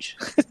better age.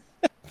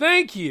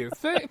 Thank you.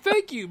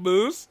 Thank you,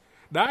 Moose.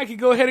 Now I can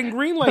go ahead and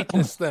greenlight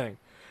this thing.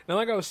 Now,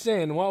 like I was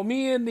saying, while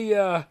me and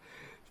the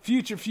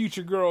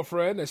future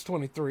girlfriend, that's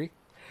 23,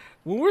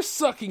 when we're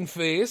sucking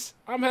face,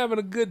 I'm having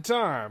a good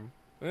time.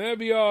 And that'd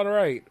be all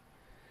right.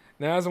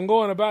 Now, as I'm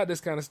going about this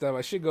kind of stuff,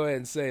 I should go ahead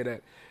and say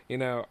that, you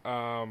know,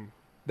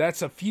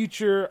 that's a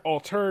future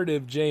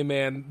alternative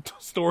J-Man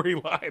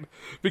storyline.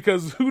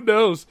 Because who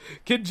knows?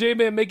 Can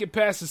J-Man make it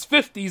past his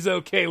 50s?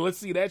 Okay, let's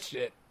see that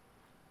shit.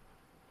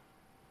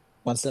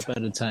 One step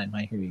at a time,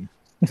 I hear you.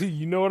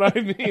 You know what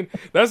I mean?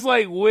 That's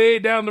like way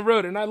down the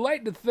road. And I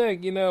like to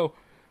think, you know,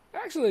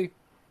 actually,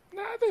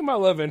 I think my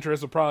love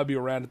interest will probably be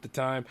around at the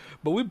time.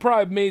 But we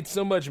probably made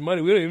so much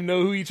money, we don't even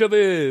know who each other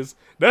is.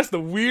 That's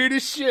the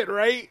weirdest shit,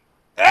 right?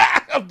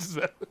 I'm just...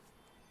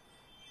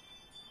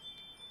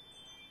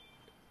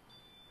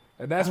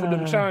 And that's what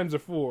them chimes are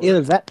for.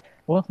 Either that,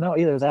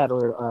 either that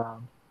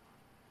or,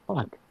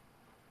 fuck.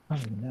 I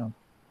don't even know.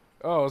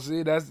 Oh,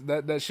 see,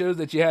 that shows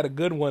that you had a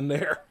good one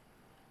there.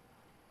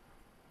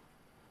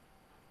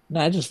 No,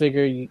 I just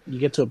figure you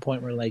get to a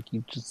point where, like,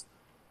 you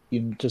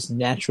just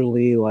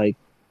naturally, like,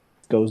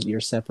 goes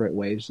your separate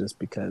ways just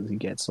because you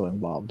get so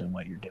involved in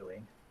what you're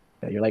doing.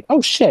 That you're like,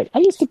 oh shit, I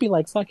used to be,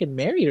 like, fucking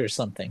married or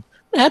something.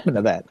 What happened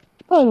to that?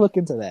 Probably look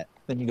into that.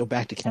 Then you go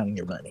back to counting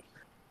your money.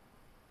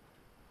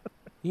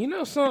 You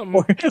know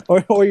something?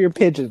 or your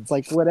pigeons,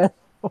 like whatever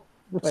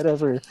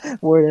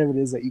it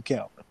is that you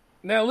count.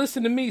 Now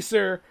listen to me,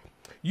 sir.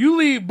 You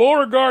leave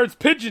Beauregard's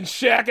Pigeon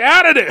Shack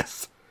out of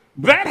this.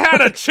 That had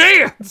a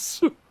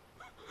chance.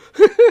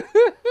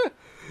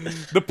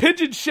 The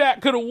Pigeon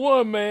Shack could have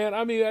won, man.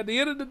 I mean, at the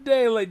end of the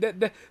day, like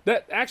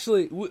that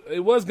actually,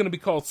 it was going to be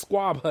called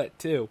Squab Hut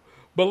too.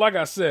 But like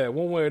I said,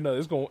 one way or another,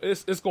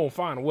 it's going to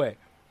find a way.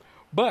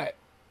 But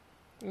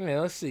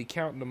yeah, let's see,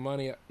 counting the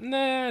money.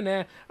 Nah.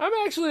 I'm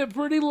actually a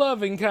pretty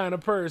loving kind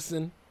of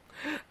person.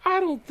 I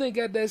don't think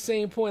at that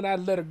same point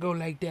I'd let her go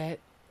like that.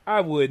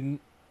 I wouldn't.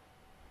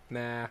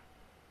 Nah,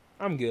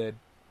 I'm good.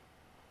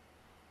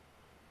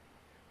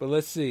 But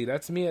let's see,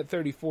 that's me at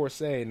 34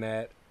 saying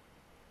that.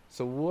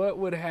 So what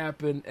would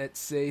happen at,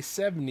 say,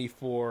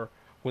 74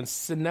 when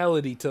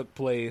senility took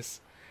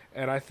place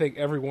and I think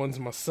everyone's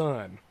my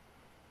son?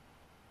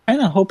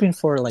 Kind of hoping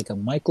for like a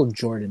Michael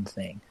Jordan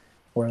thing,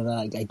 where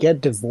like I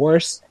get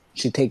divorced,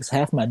 she takes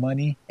half my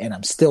money, and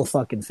I'm still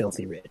fucking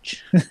filthy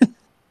rich.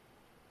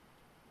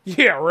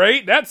 Yeah,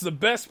 right? That's the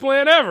best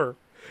plan ever.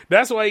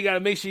 That's why you got to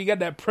make sure you got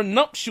that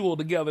prenuptial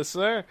together,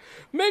 sir.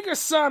 Make her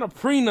sign a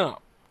prenup.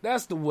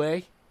 That's the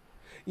way.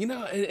 You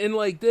know, and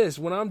like this,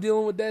 when I'm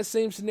dealing with that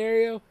same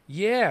scenario,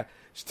 yeah,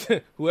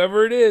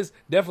 whoever it is,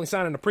 definitely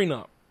signing a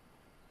prenup.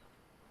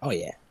 Oh,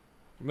 yeah.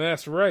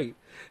 That's right.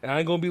 And I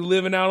ain't going to be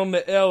living out on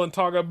the L and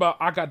talking about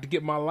I got to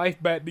get my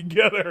life back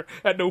together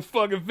at no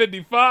fucking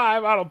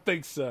 55. I don't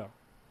think so.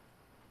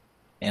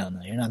 Hell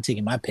no, you're not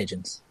taking my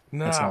pigeons.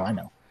 Nah, that's all I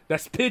know.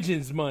 That's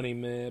pigeons money,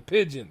 man.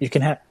 Pigeons.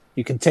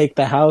 You can take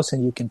the house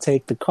and you can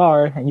take the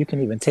car and you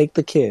can even take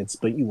the kids,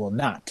 but you will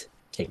not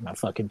take my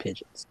fucking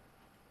pigeons.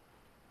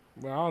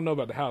 Well, I don't know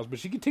about the house, but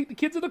she can take the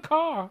kids in the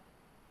car.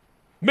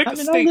 Make a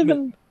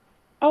statement.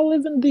 I'll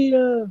live in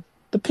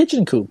the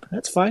pigeon coop.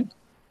 That's fine.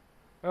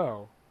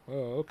 Oh,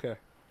 okay.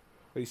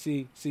 Well, you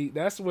see,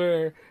 that's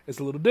where it's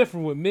a little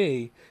different with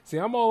me. See,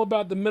 I'm all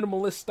about the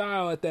minimalist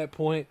style at that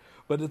point,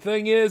 but the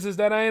thing is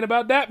that I ain't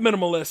about that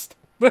minimalist.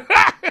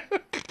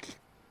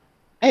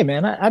 Hey,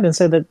 man, I didn't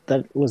say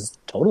that was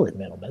totally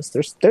minimalist.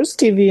 There's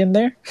TV in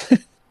there.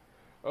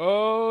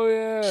 Oh,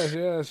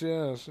 yes.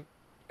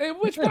 Hey,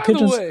 which, Yeah, by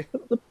pigeons, the way...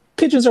 The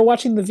pigeons are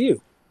watching The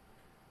View.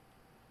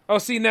 Oh,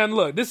 see, now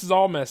look, this is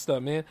all messed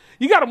up, man.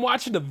 You got them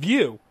watching The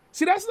View.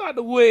 See, that's not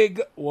the way it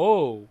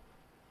Whoa,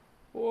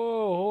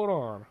 hold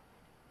on.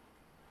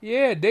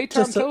 Yeah,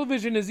 daytime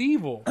television is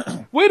evil.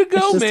 Way to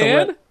go,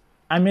 man.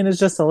 It's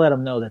just to let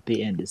them know that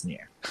the end is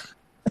near.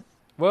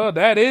 Well,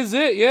 that is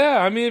it, yeah.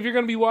 I mean, if you're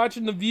going to be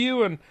watching The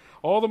View and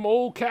all them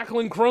old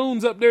cackling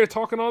crones up there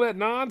talking all that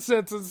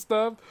nonsense and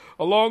stuff,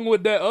 along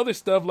with that other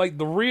stuff like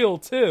The Real,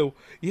 too.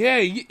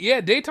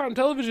 Yeah, daytime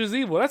television is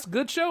evil. That's a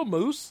good show,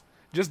 Moose.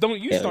 Just don't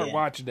you start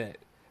watching that.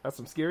 That's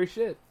some scary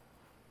shit.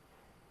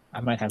 I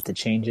might have to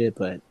change it,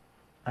 but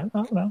I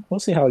don't know. We'll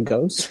see how it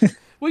goes.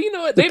 Well, you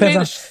know what?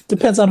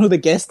 Depends on who the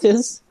guest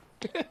is.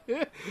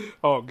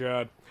 Oh,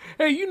 God.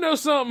 Hey, you know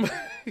something?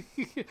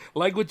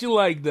 Like what you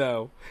like,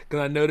 though. Because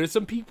I know there's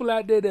some people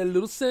out there that are a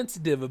little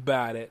sensitive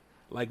about it.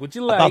 Like what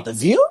you like. About The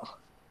View?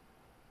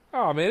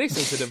 Oh, man, they're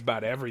sensitive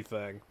about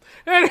everything.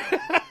 If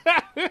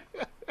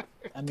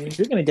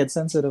you're going to get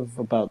sensitive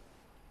about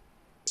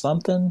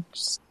something,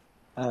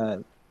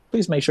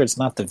 please make sure it's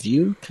not The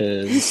View,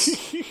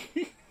 because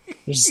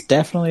there's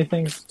definitely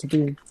things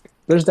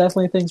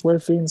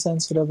worth being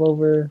sensitive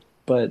over,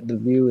 but The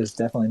View is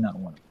definitely not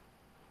one of them.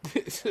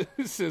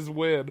 This is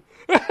when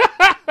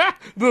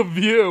The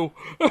View.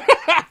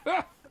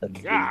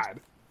 God,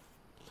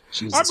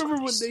 Jesus I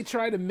remember Christ. When they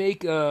tried to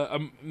make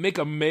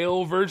a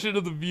male version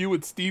of The View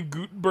with Steve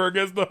Guttenberg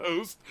as the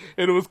host,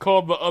 and it was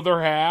called The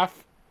Other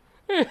Half.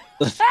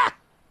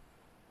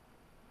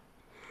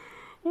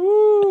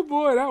 Woo,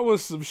 boy, that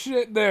was some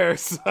shit there,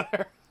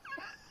 sir.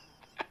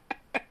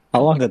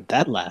 How long did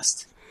that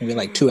last? Maybe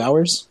like 2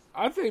 hours?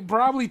 I think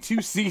probably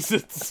 2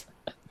 seasons.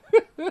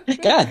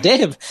 God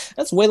damn,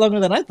 that's way longer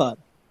than I thought.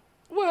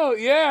 Well,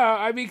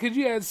 yeah, because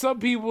you had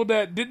some people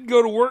that didn't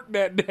go to work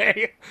that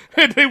day,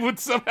 and they would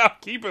somehow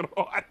keep it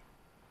on.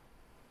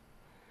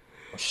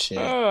 Oh, shit.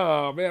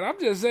 Oh, man, I'm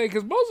just saying,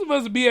 because most of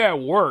us would be at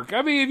work.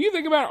 If you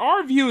think about it,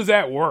 our view is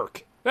at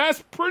work.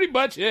 That's pretty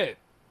much it.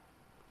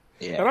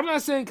 Yeah. And I'm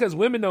not saying because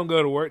women don't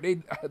go to work.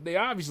 They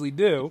obviously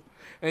do.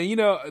 And,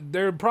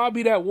 there'd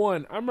probably be that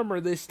one. I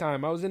remember this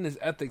time, I was in this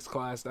ethics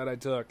class that I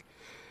took.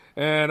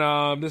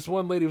 And this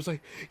one lady was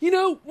like,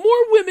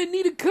 more women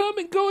need to come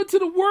and go into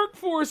the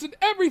workforce and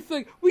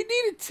everything. We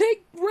need to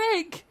take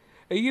rank.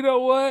 And you know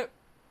what?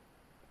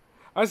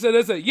 I said,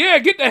 yeah,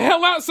 get the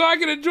hell out so I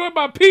can enjoy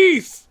my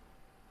peace.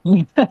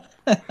 I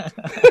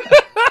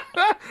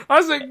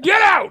said,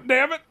 get out,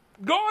 damn it.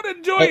 Go and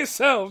enjoy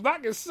yourselves.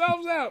 Knock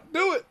yourselves out.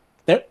 Do it.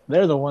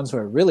 They're the ones who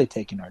are really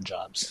taking our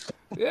jobs.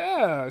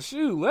 Yeah,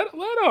 shoot, let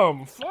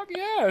them. Fuck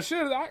yeah,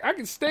 shit. I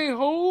can stay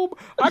home.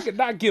 I could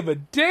not give a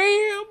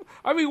damn.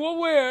 One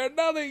way or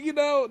another,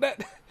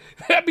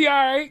 that'd be all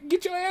right.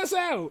 Get your ass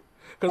out.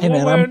 Hey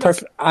man, I'm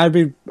perfect.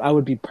 I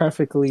would be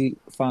perfectly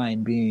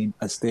fine being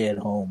a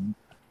stay-at-home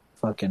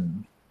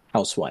fucking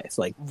housewife.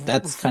 Like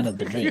that's kind of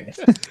the dream,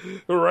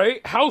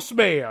 right?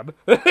 Houseman.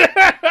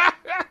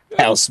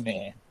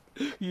 Houseman.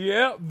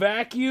 Yeah,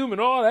 vacuum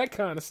and all that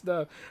kind of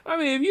stuff.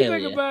 If you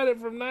think about it,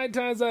 from 9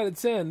 times out of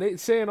 10, they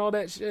saying all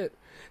that shit.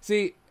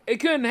 See,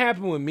 it couldn't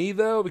happen with me,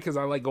 though, because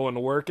I like going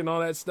to work and all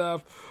that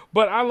stuff.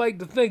 But I like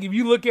to think, if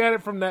you look at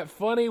it from that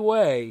funny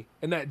way,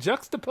 and that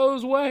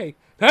juxtaposed way,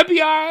 that'd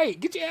be all right.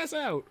 Get your ass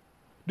out.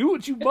 Do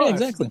what you must. Yeah,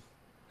 exactly.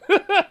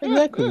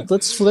 Exactly.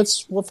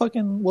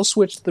 We'll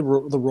switch the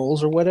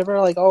roles or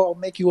whatever. Like, I'll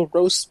make you a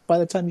roast by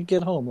the time you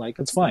get home. Like,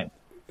 it's fine.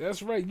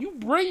 That's right. You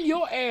bring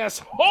your ass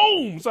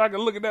home so I can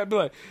look at that and be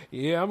like,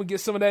 yeah, I'm going to get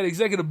some of that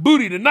executive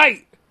booty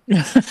tonight.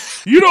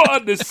 You don't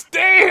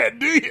understand,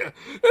 do you?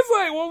 It's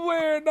like one way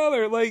or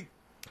another. Like,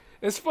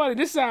 It's funny.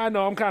 This is how I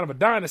know I'm kind of a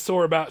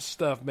dinosaur about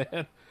stuff,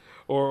 man,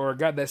 or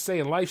got that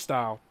saying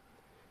lifestyle.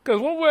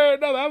 Because one way or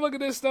another, I look at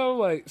this stuff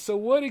like, so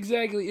what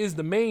exactly is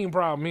the main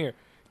problem here?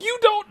 You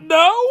don't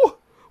know?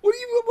 What do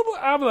you?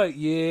 I'm like,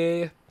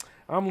 yeah,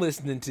 I'm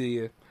listening to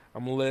you.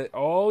 I'm gonna let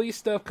all your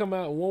stuff come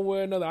out one way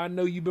or another. I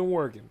know you've been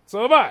working.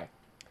 So have I.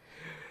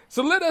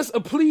 So let us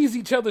appease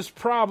each other's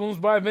problems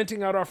by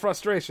venting out our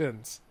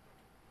frustrations.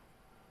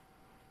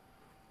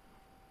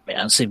 I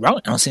don't see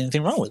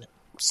anything wrong with it.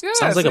 Yeah,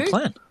 Sounds like a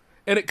plan.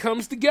 And it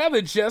comes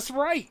together just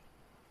right.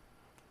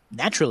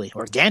 Naturally,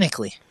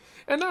 organically.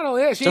 And not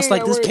only that, just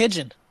like this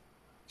pigeon.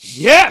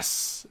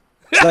 Yes!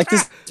 Just like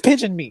this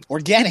pigeon meat.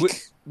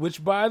 Organic.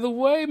 Which, by the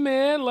way,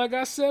 man, like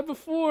I said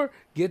before,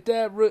 get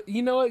that,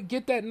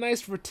 get that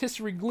nice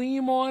rotisserie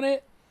gleam on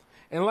it.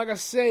 And like I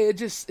say, it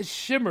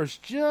shimmers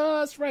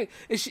just right.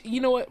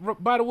 You know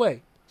what? By the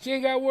way, she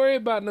ain't got to worry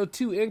about no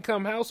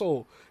 2-income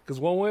household. Because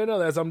one way or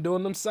another, as I'm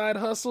doing them side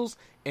hustles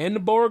and the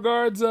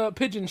Beauregard's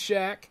pigeon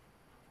shack,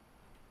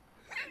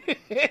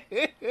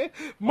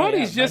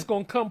 money's just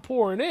going to come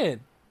pouring in.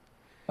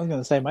 I was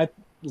going to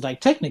say,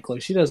 technically,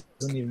 she doesn't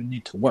even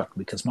need to work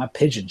because my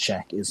pigeon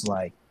shack is,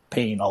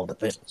 paying all the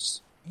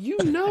bills. You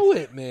know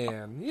it,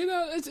 man.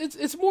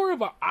 It's more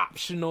of an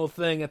optional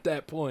thing at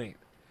that point.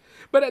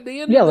 But at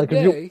the end of the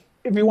day...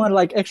 If you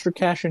want, extra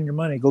cash in your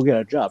money, go get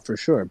a job, for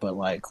sure. But,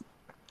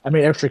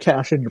 extra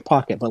cash in your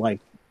pocket. But,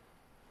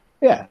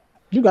 yeah,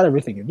 you got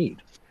everything you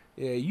need.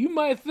 Yeah, you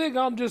might think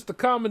I'm just a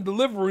common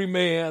delivery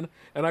man,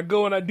 and I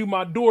go and I do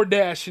my door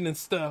dashing and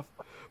stuff.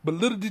 But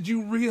little did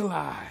you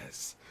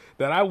realize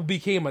that I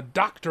became a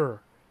doctor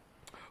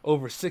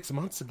over 6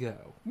 months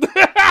ago.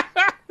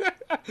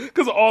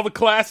 Because of all the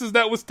classes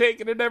that was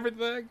taken and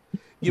everything.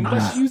 You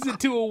must use it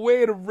to a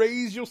way to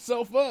raise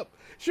yourself up.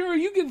 Sure,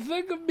 you can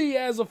think of me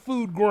as a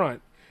food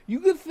grunt. You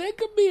can think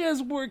of me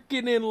as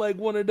working in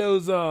one of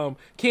those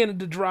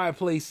Canada Dry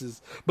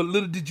places. But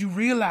little did you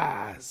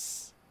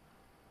realize.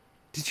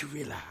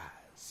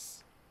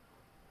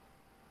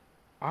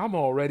 I'm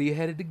already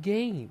ahead of the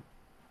game.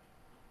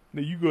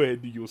 Now you go ahead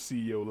and do your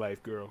CEO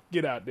life, girl.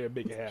 Get out there and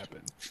make it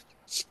happen.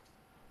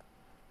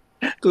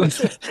 Go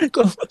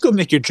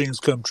make your dreams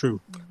come true.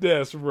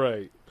 That's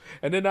right.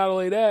 And then not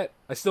only that,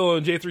 I still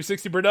own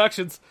J360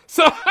 Productions.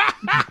 So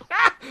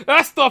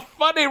that's the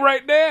funny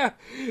right there.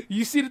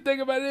 You see, the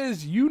thing about it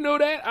is, you know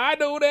that, I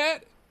know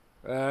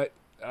that.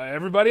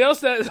 Everybody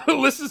else that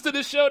listens to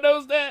this show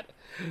knows that.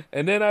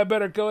 And then I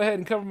better go ahead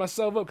and cover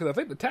myself up because I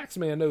think the tax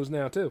man knows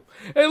now too.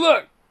 Hey,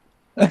 look.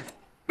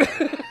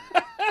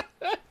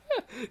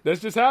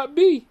 That's just how it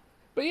be.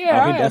 But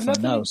yeah, he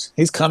definitely knows.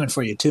 He's coming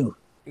for you too.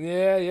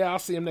 Yeah, I'll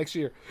see him next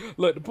year.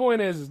 Look, the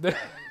point is that,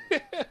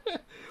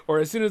 or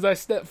as soon as I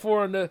step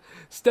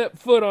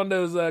foot on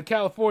those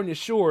California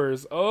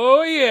shores,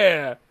 oh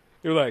yeah,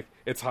 you're like,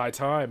 it's high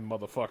time,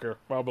 motherfucker.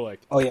 I'll be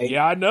like, oh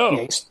yeah, I know.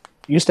 Yeah,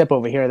 you step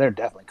over here, they're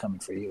definitely coming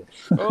for you.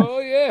 Oh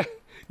yeah,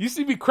 you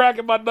see me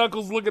cracking my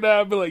knuckles, looking at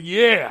it, and be like,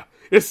 yeah,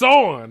 it's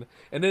on,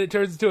 and then it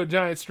turns into a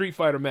giant Street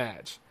Fighter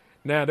match.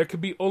 Now there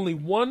could be only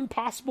one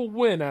possible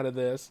win out of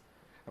this,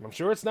 and I'm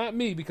sure it's not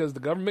me because the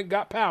government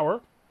got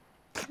power.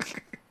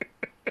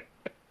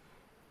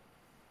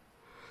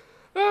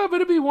 But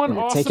it'd be one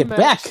awesome take it match.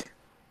 Back.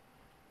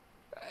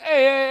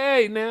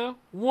 Hey, now.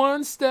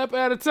 One step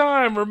at a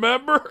time,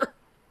 remember?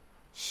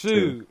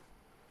 Shoot.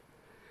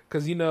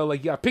 Because, you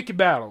gotta pick your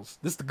battles.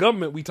 This is the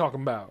government we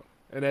talking about.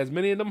 And as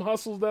many of them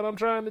hustles that I'm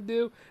trying to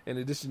do, in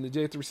addition to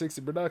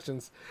J360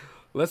 Productions,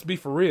 let's be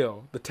for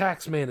real. The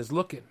tax man is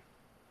looking.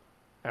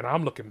 And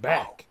I'm looking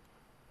back.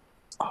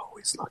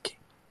 Always looking.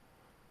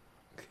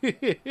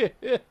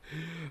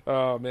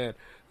 Oh, man.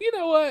 You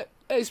know what?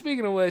 Hey,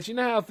 speaking of which, you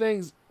know how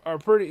things are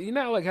pretty...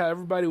 how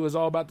everybody was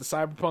all about the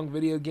Cyberpunk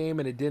video game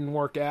and it didn't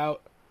work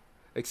out?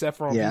 Except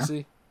for on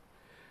PC?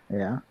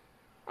 Yeah.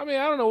 I mean,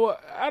 I don't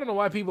know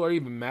why people are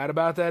even mad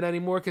about that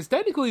anymore, because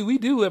technically we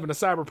do live in a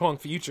cyberpunk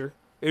future,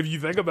 if you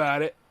think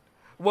about it.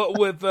 What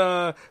with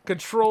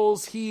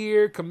controls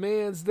here,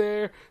 commands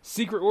there,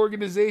 secret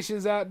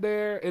organizations out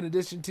there, in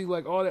addition to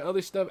all that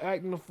other stuff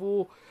acting a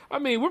fool. I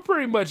mean, we're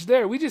pretty much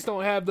there. We just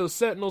don't have those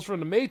sentinels from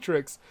the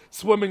Matrix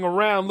swimming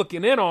around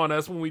looking in on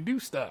us when we do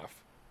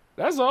stuff.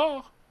 That's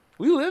all.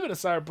 We live in a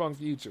cyberpunk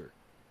future.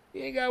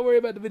 You ain't got to worry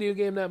about the video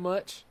game that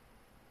much.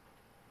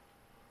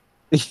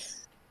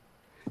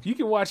 You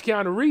can watch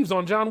Keanu Reeves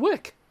on John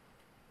Wick.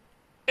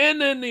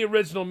 And then the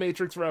original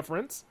Matrix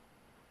reference.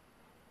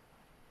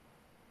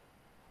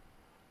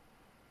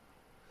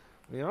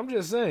 Yeah, I'm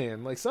just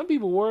saying, some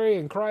people worry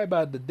and cry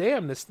about the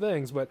damnedest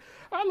things, but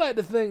I like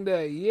to think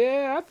that,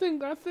 I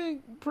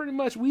think pretty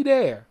much we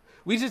there.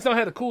 We just don't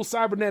have the cool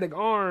cybernetic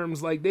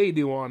arms like they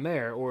do on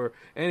there, or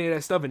any of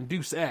that stuff in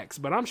Deus Ex,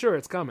 but I'm sure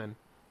it's coming.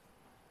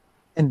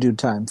 In due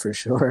time, for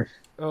sure.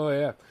 Oh,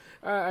 yeah.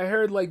 I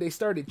heard, they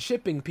started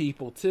chipping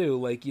people, too,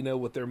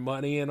 with their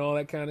money and all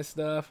that kind of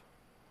stuff.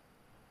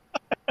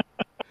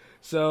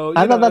 So,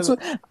 I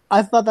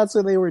thought that's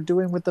what they were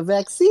doing with the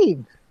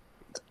vaccine.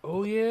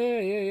 Oh,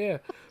 yeah.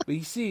 But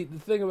you see, the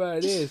thing about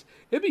it is,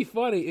 it'd be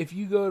funny if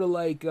you go to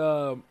like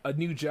a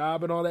new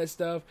job and all that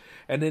stuff,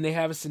 and then they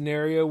have a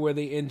scenario where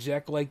they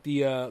inject like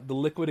the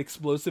liquid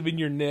explosive in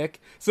your neck.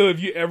 So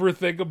if you ever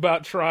think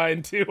about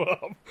trying to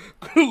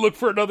look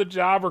for another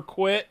job or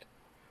quit,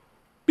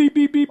 beep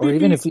beep beep. Or beep,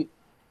 even beep.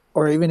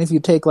 if you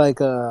take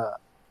like a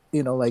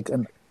like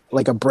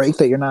a break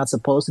that you're not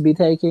supposed to be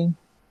taking.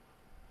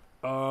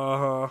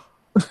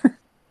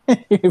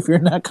 If you're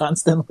not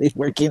constantly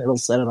working, it'll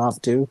set it off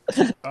too.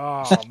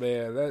 Oh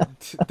man,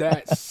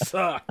 that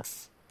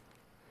sucks.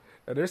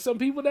 And there's some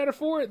people that are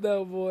for it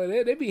though, boy.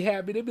 They'd be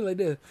happy. They'd be like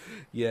this.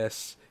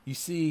 Yes, you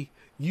see,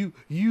 you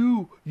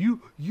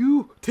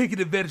taking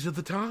advantage of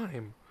the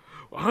time.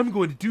 I'm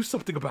going to do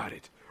something about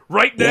it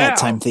right now. Yeah,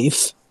 time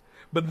thief.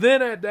 But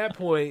then at that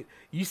point,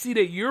 you see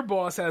that your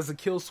boss has a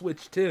kill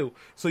switch too.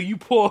 So you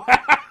pull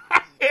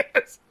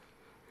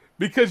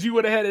because you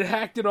would have had it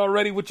hacked it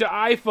already with your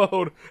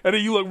iPhone, and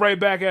then you look right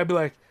back at it and be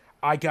like,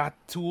 I got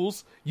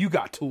tools, you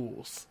got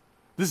tools.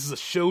 This is a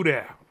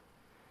showdown.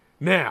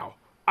 Now,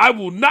 I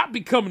will not be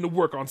coming to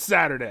work on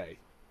Saturday.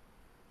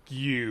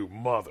 You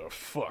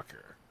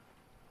motherfucker.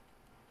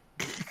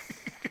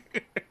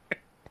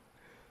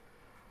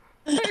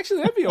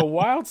 Actually, that'd be a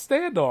wild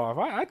standoff.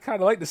 I'd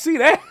kind of like to see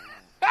that.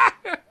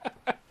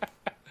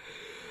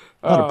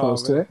 Not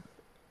opposed to it.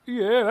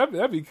 Yeah,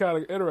 that'd be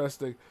kind of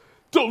interesting.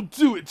 Don't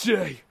do it,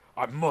 Jay.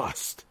 I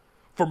must.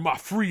 For my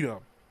freedom.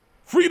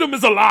 Freedom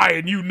is a lie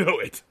and you know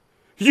it.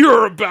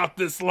 You're about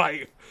this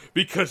life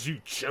because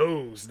you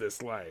chose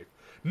this life.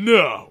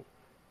 No.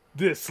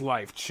 This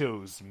life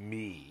chose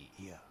me.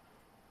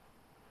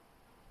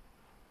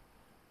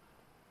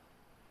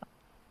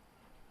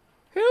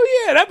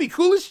 Hell yeah, that'd be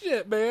cool as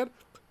shit, man.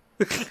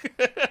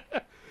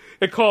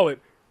 And call it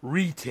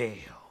retail.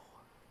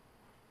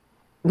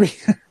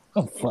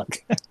 Oh, fuck.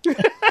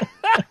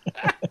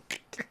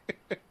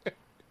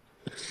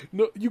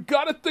 No, you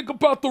gotta think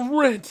about the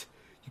rent.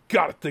 You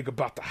gotta think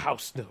about the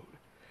house note.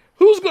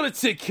 Who's gonna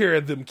take care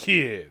of them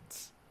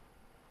kids?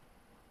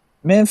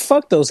 Man,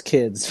 fuck those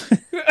kids.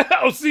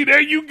 Oh, see,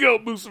 there you go,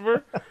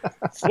 Lucifer.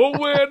 One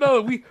way or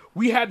another,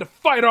 we had to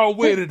fight our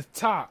way to the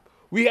top.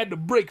 We had to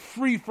break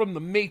free from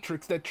the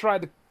matrix that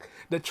tried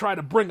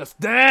to bring us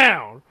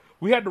down.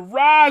 We had to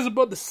rise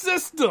above the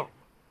system.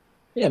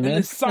 Yeah,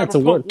 man.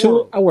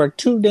 I worked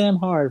too damn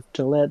hard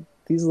to let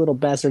these little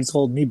bastards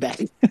hold me back.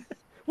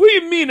 What do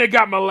you mean they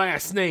got my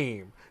last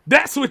name?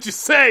 That's what you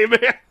say,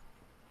 man.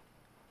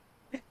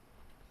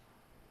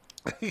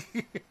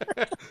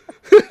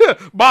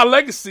 My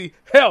legacy,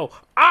 hell,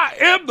 I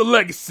am the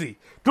legacy.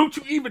 Don't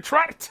you even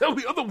try to tell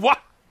me otherwise.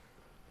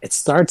 It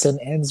starts and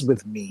ends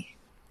with me.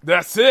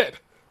 That's it.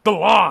 The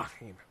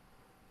line.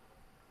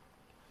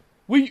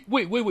 Wait.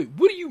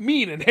 What do you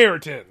mean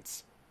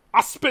inheritance?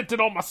 I spent it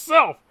on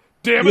myself.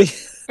 Damn it.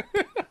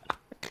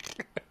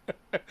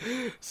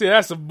 See,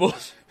 that's some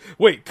bullshit.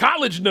 Wait,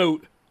 college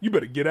note. You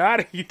better get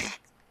out of here.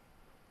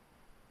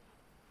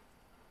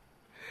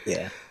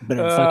 Yeah,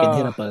 better fucking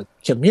hit up a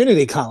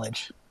community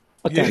college.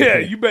 Yeah,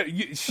 you better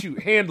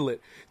handle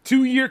it.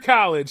 2-year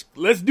college.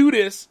 Let's do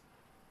this.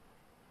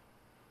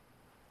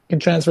 Can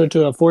transfer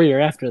to a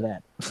 4-year after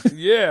that.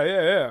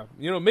 Yeah.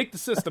 You know, make the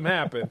system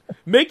happen.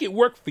 Make it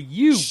work for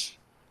you.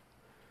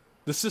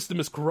 The system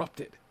is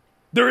corrupted.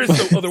 There is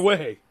no other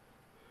way.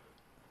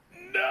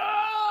 No.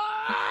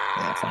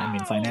 Yeah, I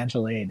mean,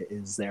 financial aid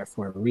is there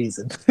for a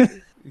reason.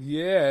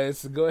 Yeah,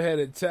 it's a go ahead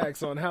and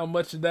tax on how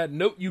much of that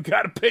note you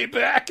got to pay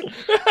back.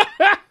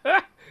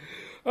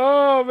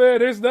 Oh, man,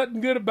 there's nothing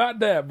good about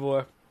that,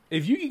 boy.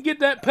 If you can get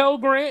that Pell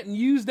Grant and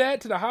use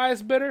that to the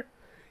highest bidder,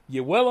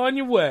 you're well on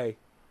your way.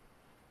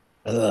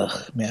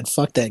 Ugh, man,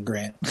 fuck that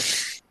grant.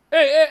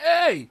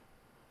 Hey.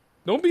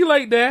 Don't be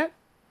like that.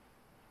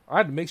 I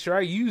had to make sure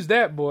I used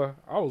that, boy.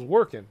 I was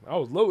working. I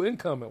was low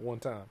income at one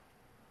time.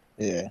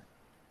 Yeah.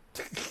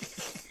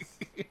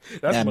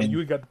 That's when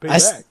you got to pay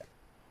back.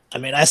 I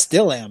mean, I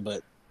still am,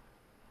 but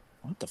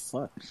what the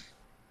fuck?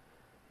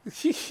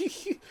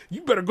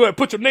 You better go ahead and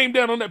put your name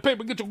down on that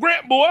paper and get your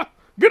grant, boy.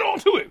 Get on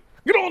to it.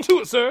 Get on to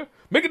it, sir.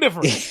 Make a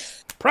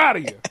difference. Proud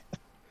of you.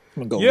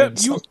 I'm going to go learn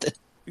something.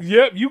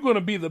 Yep, you're going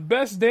to be the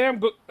best damn...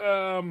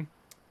 the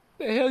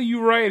hell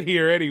you write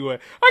here anyway?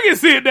 I can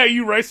see it now.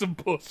 You write some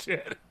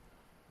bullshit.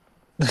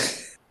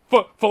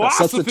 Philosophy. A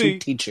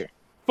substitute teacher.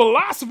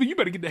 Philosophy, you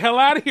better get the hell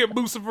out of here,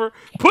 Lucifer.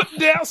 Put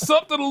down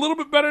something a little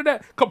bit better than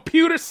that.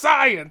 Computer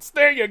science.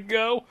 There you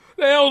go.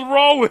 The hell's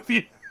wrong with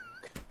you?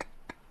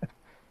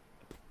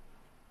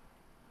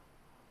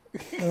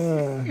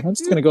 I'm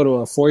just going to go to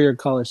a 4-year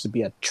college to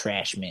be a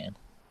trash man.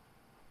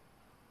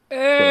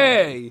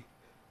 Hey,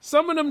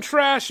 some of them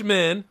trash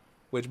men,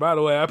 which, by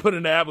the way, I put in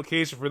an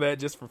application for that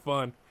just for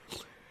fun.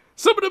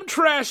 Some of them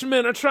trash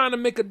men are trying to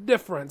make a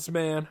difference,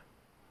 man.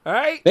 All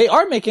right? They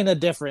are making a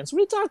difference. What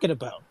are you talking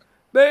about?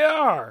 They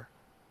are.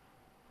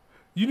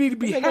 You need to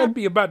be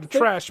happy about the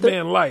trash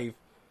man life.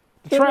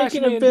 The trash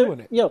man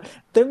doing it. Yo,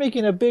 they're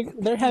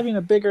having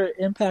a bigger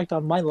impact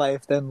on my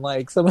life than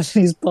like some of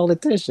these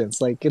politicians.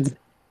 Like,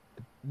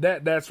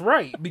 That's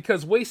right,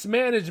 because waste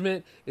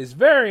management is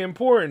very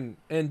important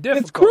and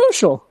difficult. It's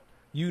crucial.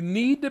 You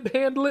need to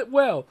handle it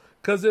well,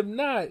 because if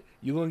not,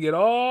 you're going to get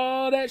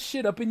all that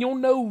shit up in your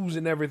nose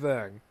and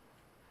everything.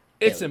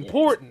 It's Hell yeah.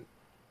 important.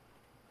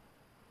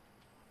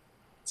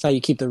 That's how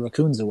you keep the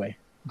raccoons away.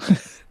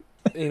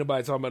 Ain't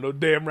nobody talking about no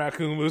damn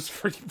raccoon moose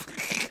for you.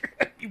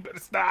 You better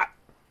stop.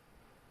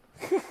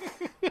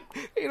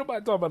 Ain't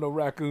nobody talking about no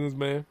raccoons,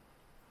 man.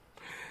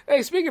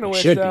 Hey, speaking of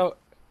which, though,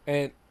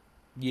 and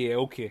yeah,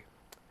 okay.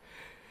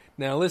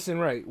 Now listen,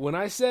 right, when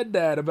I said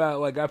that about,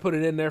 like, I put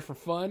it in there for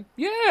fun,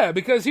 yeah,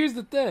 because here's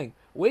the thing.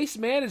 Waste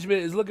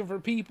management is looking for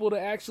people to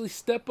actually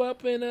step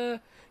up and,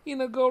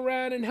 go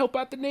around and help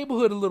out the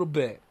neighborhood a little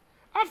bit.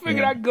 I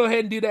figured I could go ahead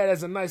and do that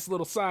as a nice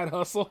little side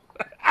hustle.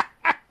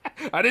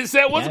 I didn't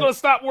say it wasn't going to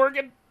stop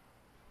working.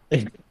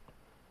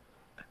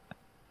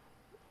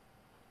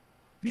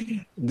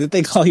 Did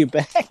they call you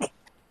back?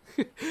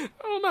 I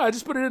don't know. I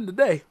just put it in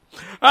today.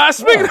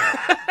 Speaking of...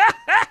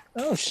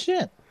 Oh,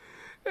 shit.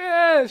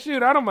 Yeah,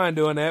 shoot, I don't mind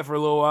doing that for a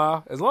little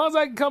while. As long as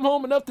I can come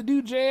home enough to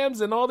do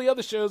jams and all the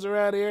other shows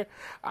around here,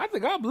 I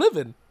think I'm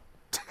living.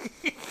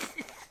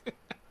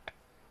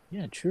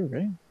 Yeah, true,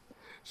 right?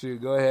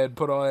 Shoot, go ahead and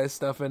put all that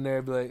stuff in there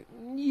and be like,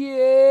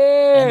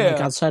 yeah. And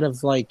like outside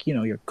of like,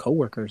 your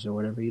coworkers or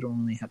whatever, you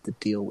don't really have to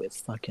deal with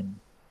fucking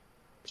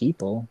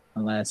people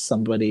unless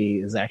somebody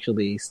is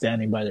actually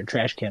standing by their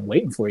trash can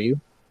waiting for you.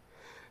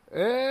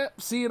 Yeah,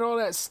 seeing all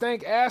that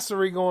stank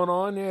assery going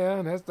on,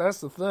 yeah,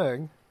 that's the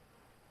thing.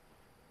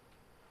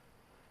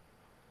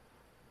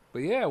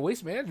 But yeah,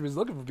 waste management is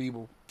looking for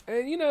people.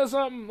 And you know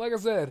something, like I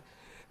said,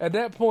 at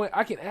that point,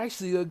 I can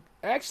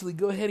actually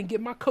go ahead and get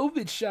my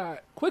COVID shot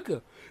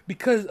quicker.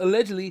 Because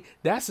allegedly,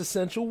 that's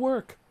essential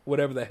work.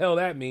 Whatever the hell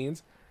that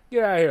means.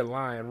 Get out of here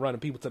lying,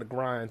 running people to the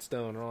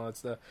grindstone and all that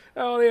stuff.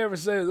 All they ever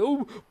say is,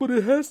 oh, but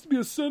it has to be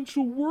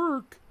essential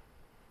work.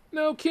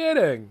 No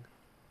kidding.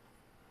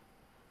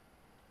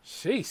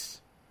 Jeez.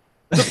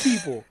 The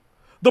people.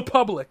 The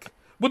public.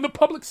 When the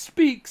public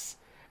speaks,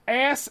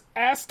 ass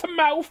to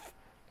mouth,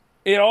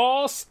 it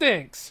all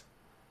stinks.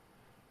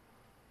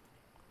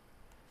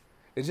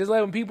 It's just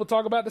like when people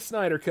talk about the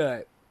Snyder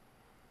Cut.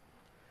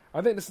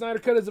 I think the Snyder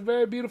Cut is a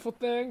very beautiful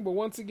thing, but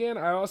once again,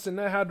 I also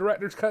know how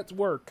director's cuts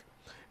work.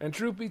 And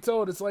truth be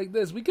told, it's like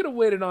this. We could have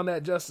waited on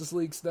that Justice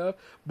League stuff,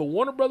 but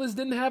Warner Brothers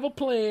didn't have a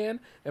plan,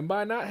 and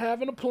by not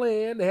having a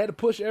plan, they had to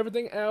push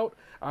everything out.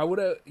 I would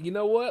have, you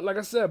know what? Like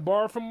I said,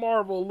 borrow from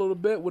Marvel a little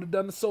bit, would have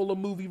done the solo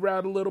movie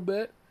route a little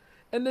bit,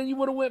 and then you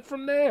would have went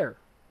from there.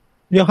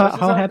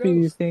 How happy do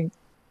you think?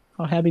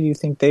 How happy do you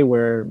think they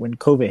were when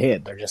COVID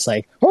hit? They're just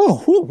like,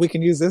 oh, we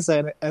can use this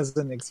as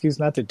an excuse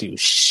not to do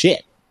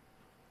shit.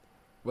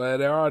 Well,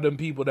 there are them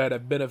people that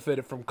have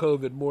benefited from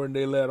COVID more than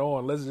they let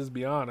on. Let's just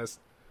be honest.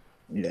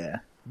 Yeah.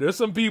 There's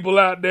some people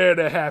out there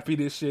that happy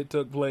this shit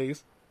took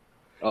place.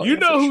 Oh, you yeah,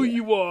 know who sure.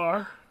 you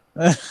are.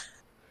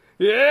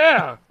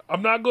 Yeah.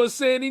 I'm not going to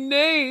say any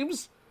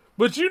names,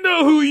 but you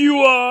know who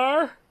you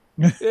are.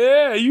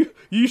 Yeah,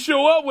 you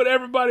show up with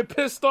everybody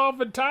pissed off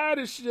and tired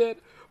of shit.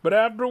 But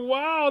after a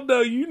while,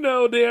 though, you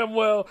know damn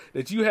well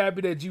that you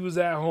happy that you was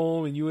at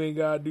home and you ain't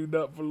got to do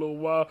nothing for a little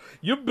while.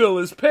 Your bill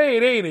is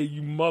paid, ain't it,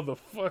 you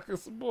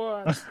motherfuckers,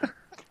 boy?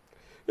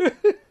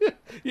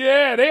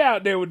 Yeah, they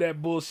out there with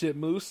that bullshit,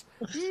 Moose.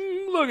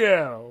 Look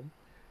at them.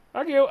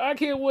 I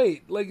can't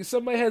wait. Like, if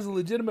somebody has a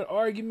legitimate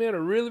argument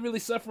or really, really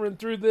suffering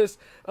through this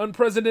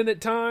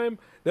unprecedented time,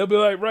 they'll be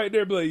like, right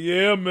there, be like,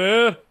 yeah,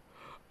 man,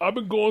 I've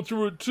been going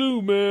through it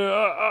too, man.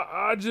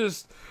 I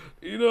just,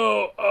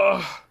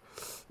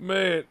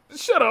 man,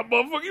 shut up,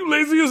 motherfucker. You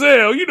lazy as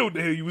hell. You know what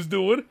the hell you was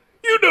doing.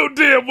 You know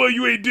damn well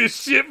you ain't did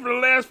shit for the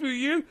last few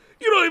years.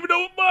 You don't even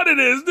know what month it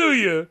is, do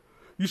you?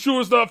 You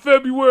sure it's not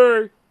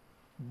February?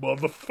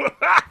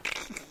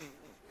 Motherfucker.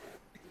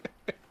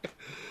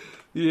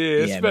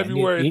 Yeah, it's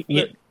February.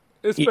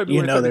 It's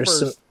February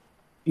 31st.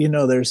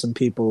 There's some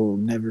people who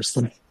never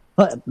sleep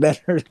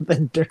better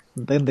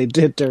than they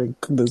did during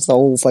this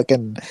whole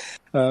fucking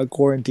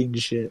quarantine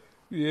shit.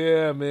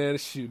 Yeah, man,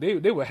 shoot,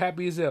 they were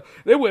happy as hell.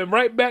 They went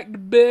right back to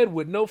bed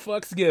with no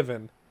fucks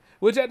given,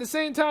 which at the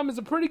same time is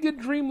a pretty good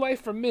dream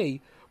life for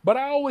me. But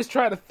I always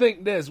try to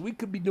think this: we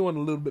could be doing a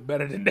little bit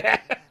better than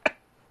that.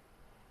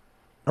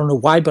 I don't know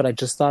why, but I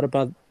just thought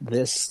about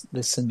this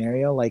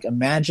scenario. Like,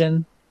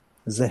 imagine,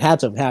 because it had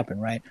to have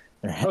happened, right?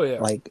 Oh yeah.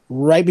 Like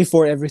right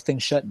before everything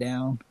shut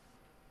down,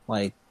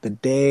 like the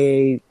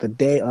day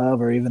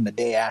of, or even the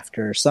day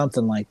after, or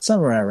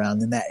somewhere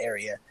around in that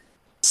area.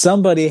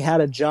 Somebody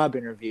had a job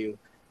interview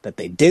that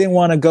they didn't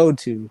want to go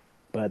to,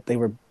 but they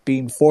were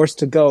being forced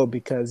to go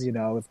because,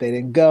 if they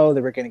didn't go, they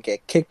were going to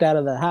get kicked out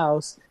of the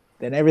house.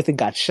 Then everything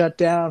got shut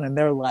down, and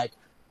they're like,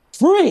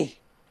 free!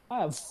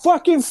 I'm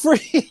fucking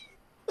free!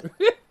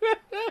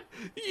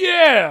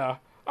 Yeah!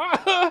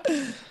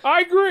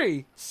 I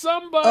agree.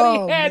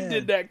 Somebody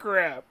did that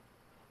crap.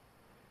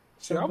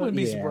 So I wouldn't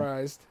be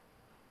surprised.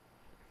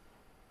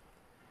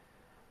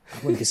 I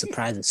wouldn't be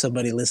surprised if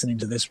somebody listening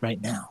to this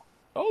right now.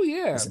 Oh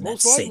yeah, is in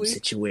most that likely. same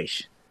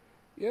situation.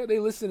 Yeah, they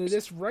listen to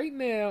this right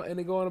now and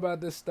they're going about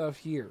this stuff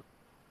here.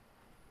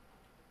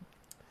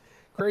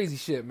 Crazy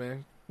shit,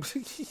 man.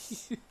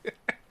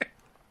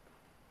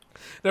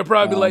 They'll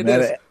probably be like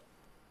this.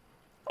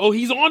 Oh,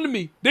 he's on to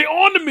me. They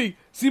on to me.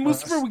 See,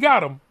 Lucifer, we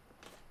got him.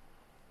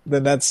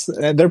 Then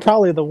they're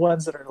probably the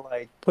ones that are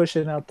like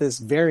pushing out this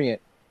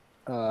variant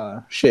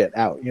shit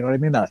out. You know what I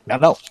mean? They're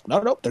like,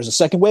 no. There's a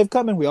second wave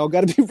coming. We all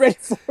got to be ready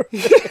for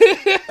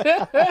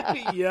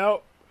it.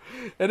 Yep.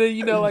 And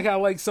then, like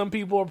how like some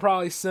people are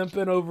probably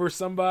simping over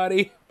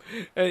somebody.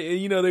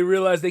 And, they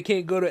realize they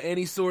can't go to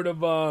any sort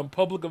of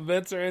public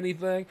events or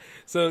anything.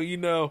 So,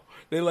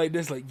 they like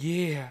this, like,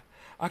 yeah,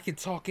 I can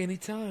talk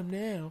anytime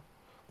now.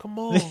 Come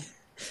on.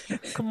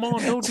 Come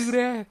on, don't do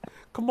that.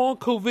 Come on,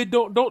 COVID,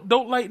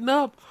 don't lighten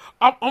up.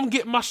 I'm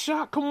getting my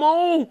shot. Come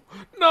on.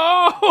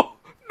 No.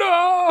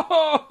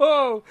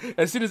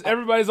 As soon as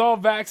everybody's all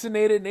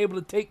vaccinated and able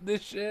to take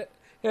this shit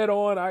head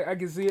on, I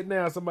can see it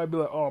now. Somebody be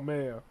like, oh,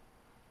 man.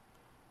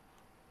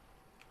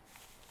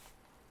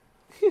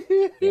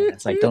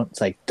 It's like don't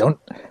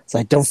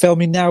fail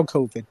me now,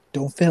 COVID.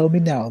 Don't fail me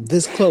now. I'm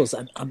this close.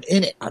 I'm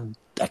in it.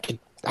 I can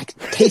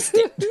taste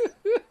it.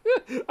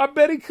 I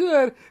bet he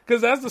could,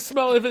 because that's the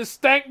smell of his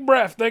stank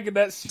breath. Thinking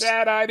that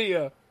sad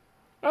idea.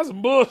 That's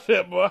some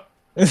bullshit, boy.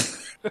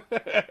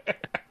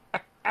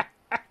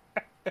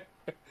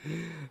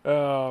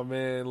 Oh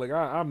man, like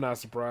I'm not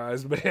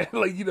surprised, man.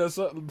 Like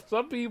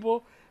some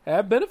people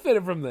have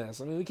benefited from this.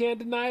 I mean, we can't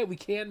deny it, we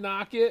can't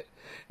knock it.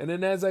 And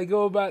then as I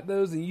go about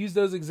those and use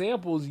those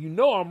examples,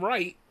 I'm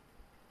right,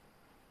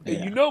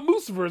 and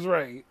Lucifer's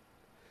right.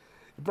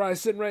 You're probably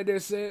sitting right there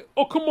saying,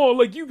 "Oh, come on,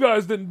 like you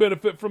guys didn't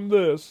benefit from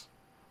this."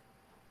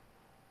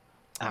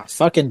 I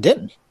fucking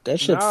didn't. That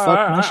shit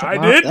fucked my shit.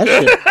 I did.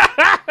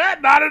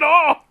 Not at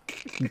all.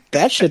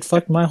 That shit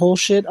fucked my whole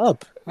shit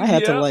up. I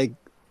had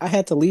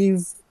to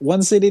leave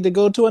one city to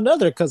go to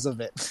another because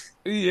of it.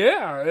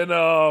 Yeah,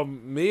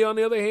 and me on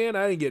the other hand,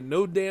 I didn't get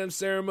no damn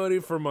ceremony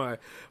for my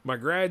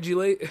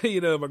graduation,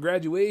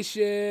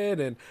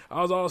 and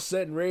I was all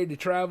set and ready to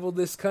travel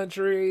this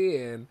country,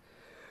 and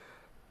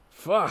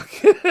fuck,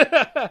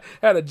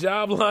 had a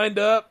job lined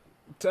up.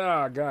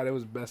 Oh God, it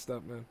was messed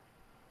up, man.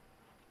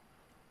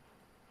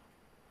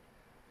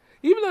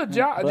 Even though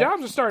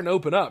jobs are starting to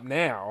open up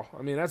now,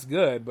 I mean that's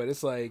good, but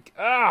it's like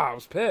I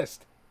was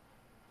pissed.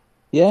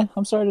 Yeah,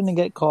 I'm starting to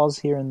get calls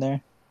here and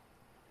there.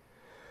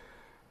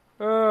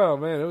 Oh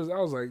man, I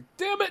was like,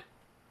 damn it,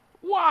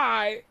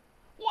 why,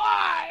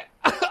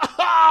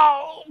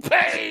 oh,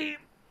 pain.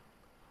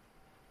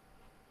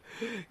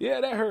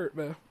 Yeah, that hurt,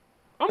 man.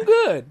 I'm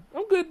good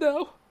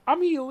though.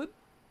 I'm healing,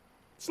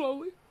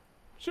 slowly,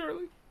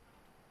 surely,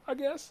 I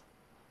guess.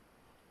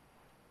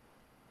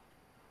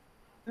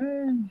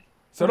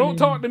 So don't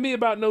talk to me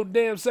about no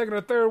damn second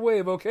or third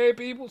wave, okay,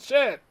 people?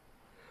 Shit.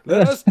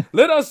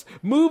 Let us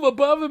move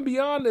above and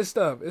beyond this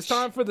stuff. It's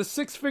time for the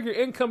 6-figure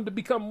income to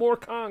become more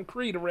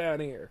concrete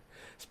around here.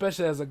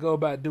 Especially as I go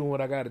about doing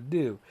what I got to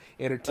do.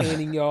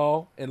 Entertaining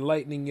y'all,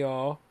 enlightening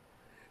y'all.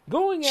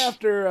 Going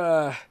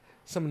after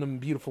some of them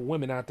beautiful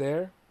women out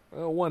there.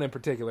 One in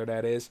particular,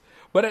 that is.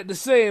 But at the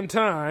same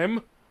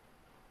time,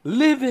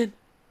 living.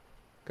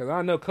 Because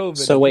I know COVID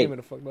so wait,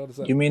 to fuck all this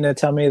up. You mean to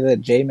tell me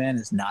that J-Man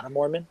is not a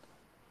Mormon?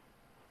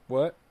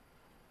 What?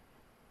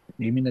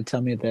 You mean to tell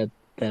me that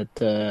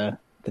the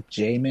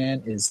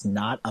J-Man is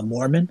not a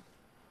Mormon?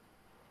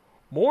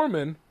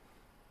 Mormon?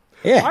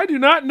 Yeah. I do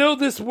not know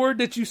this word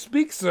that you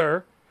speak,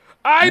 sir.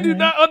 I do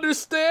not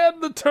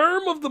understand the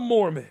term of the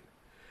Mormon.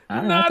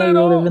 I thought you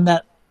were living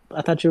that.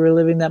 I thought you were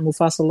living that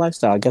Mufasa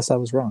lifestyle. I guess I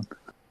was wrong.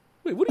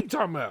 Wait, what are you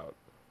talking about?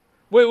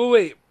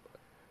 Wait.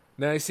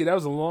 Now, you see, that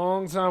was a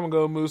long time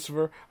ago,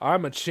 Lucifer.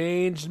 I'm a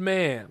changed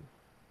man.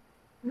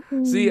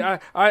 See,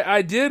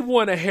 I did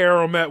want a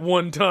harem at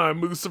one time,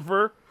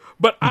 Lucifer,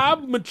 but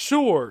I've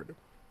matured.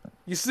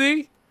 You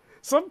see?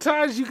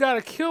 Sometimes you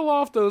gotta kill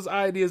off those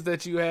ideas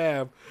that you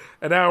have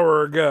an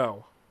hour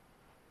ago.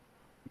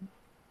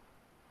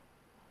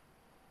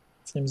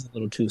 Seems a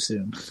little too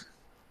soon.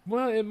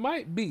 Well, it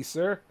might be,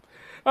 sir.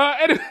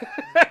 Anyway,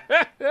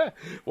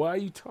 why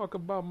you talk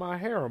about my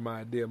harem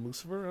idea,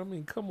 Lucifer? I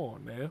mean, come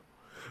on now.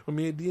 I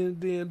mean, at the end of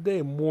the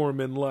day,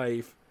 Mormon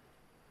life.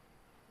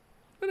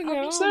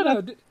 Again,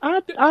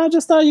 I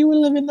just thought you were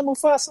living the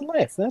Mufasa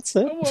life. That's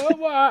it.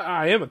 Well,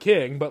 I am a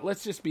king, but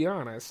let's just be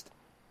honest.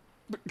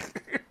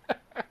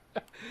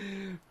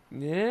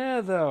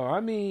 Yeah, though. I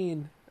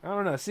mean, I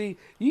don't know. See,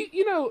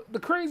 you know, the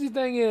crazy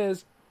thing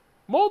is,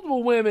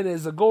 multiple women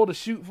is a goal to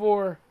shoot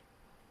for,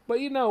 but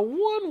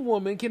one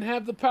woman can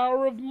have the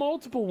power of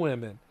multiple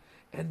women,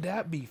 and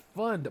that'd be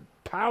fun to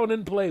pound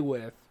and play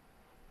with.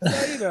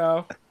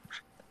 So,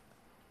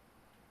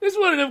 it's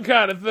one of them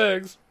kind of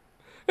things.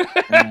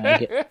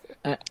 I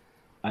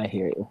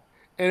hear you.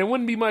 And it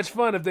wouldn't be much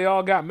fun if they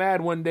all got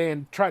mad one day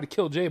and tried to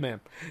kill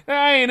J-Man.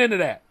 I ain't into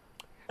that.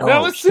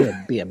 Oh, shit.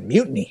 Be a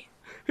mutiny.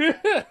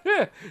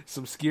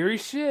 Some scary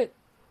shit.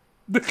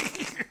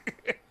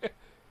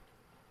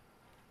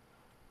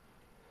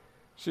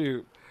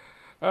 Shoot.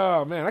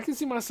 Oh, man. I can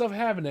see myself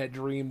having that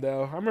dream,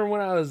 though. I remember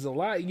when I was a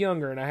lot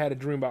younger and I had a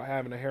dream about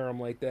having a harem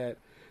like that.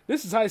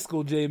 This is high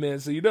school, J-Man,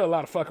 so a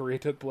lot of fuckery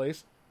took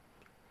place.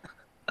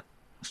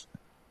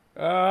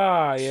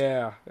 Ah,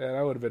 yeah,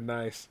 that would have been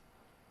nice.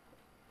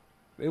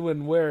 They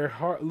wouldn't wear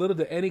little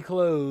to any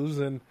clothes,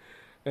 and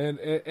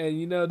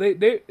you know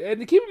they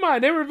and keep in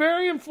mind they were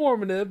very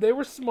informative. They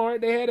were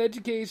smart. They had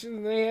education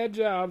and they had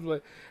jobs.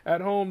 But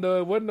at home,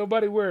 though, wasn't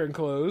nobody wearing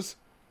clothes.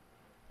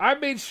 I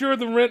made sure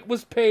the rent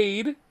was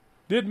paid.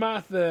 Did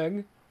my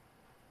thing.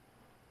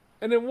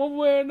 And in one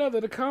way or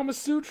another, the Kama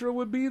Sutra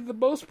would be the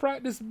most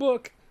practiced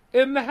book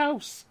in the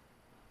house.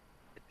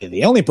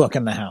 The only book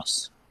in the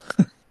house.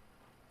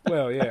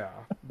 Well, yeah,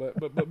 but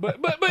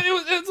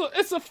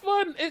it's a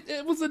fun.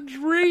 It was a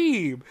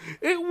dream.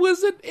 It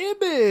was an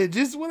image.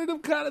 It's one of them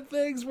kind of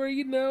things where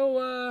you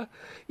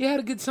had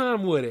a good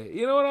time with it.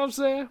 You know what I'm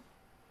saying?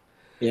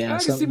 Yeah,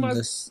 something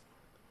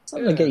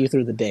to get you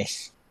through the day.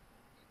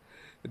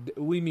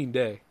 We mean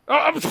day.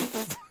 Oh,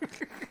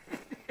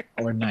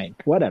 or night,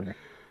 whatever.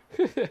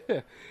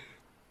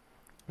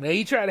 Now,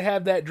 he tried to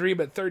have that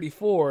dream at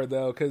 34,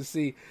 though, because,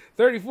 see,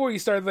 34, you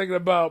start thinking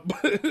about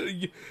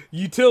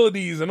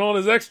utilities and all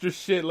this extra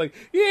shit. Like,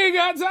 you ain't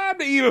got time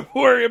to even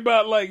worry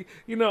about, like,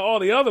 all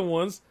the other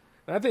ones.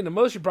 And I think the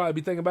most you'd probably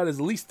be thinking about is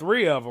at least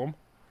 3 of them.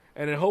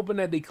 And then hoping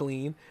that they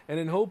clean. And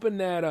then hoping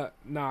that,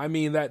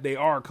 that they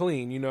are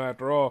clean.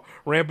 After all,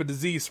 rampant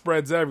disease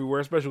spreads everywhere,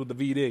 especially with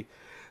the VD.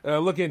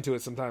 Look into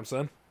it sometime,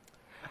 son.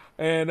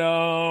 And,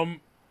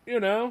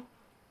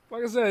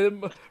 like I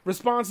said,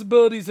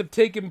 responsibilities have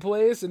taken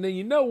place, and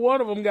then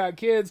one of them got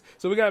kids,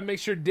 so we got to make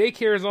sure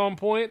daycare is on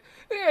point.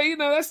 Yeah,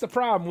 that's the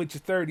problem with your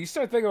 30. You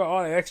start thinking about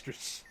all the extra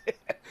shit.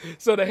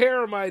 So the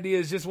harem idea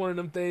is just one of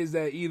them things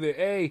that either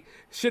A,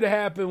 should have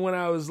happened when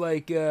I was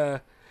like,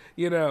 around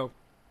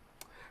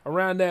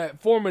that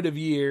formative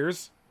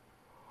years,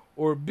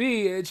 or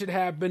B, it should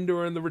happen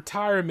during the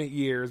retirement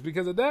years,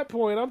 because at that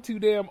point, I'm too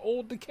damn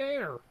old to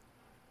care.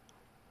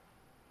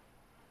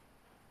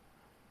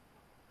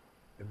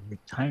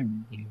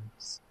 Retirement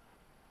years.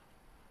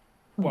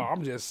 Well,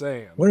 I'm just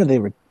saying. What are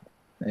they?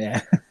 Yeah.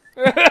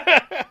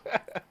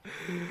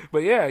 But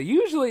yeah,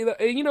 usually,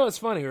 it's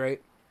funny, right?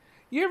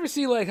 You ever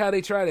see like how they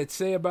try to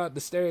say about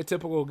the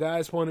stereotypical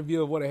guy's point of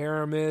view of what a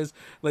harem is?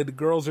 Like the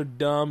girls are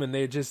dumb and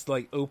they're just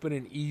like open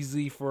and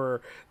easy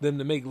for them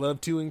to make love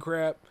to and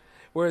crap.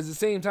 Whereas at the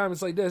same time,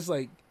 it's like this,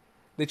 like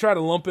they try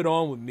to lump it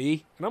on with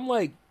me, and I'm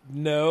like,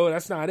 no,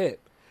 that's not it.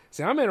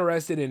 See, I'm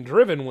interested in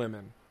driven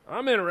women.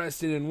 I'm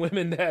interested in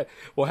women that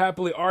will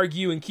happily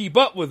argue and keep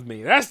up with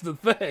me. That's the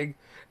thing.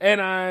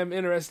 And I'm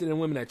interested in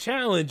women that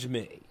challenge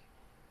me.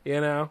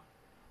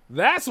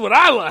 That's what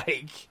I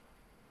like.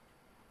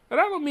 And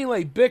I don't mean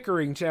like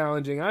bickering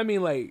challenging. I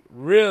mean like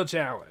real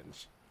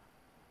challenge.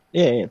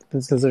 Yeah,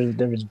 because there's a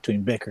difference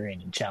between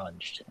bickering and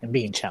challenged and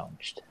being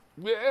challenged.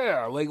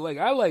 Yeah, like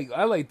I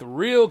like the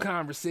real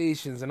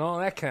conversations and all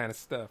that kind of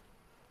stuff.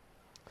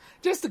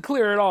 Just to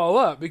clear it all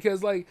up,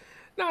 because like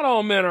not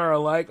all men are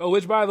alike. Oh,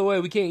 which, by the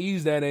way, we can't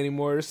use that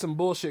anymore. There's some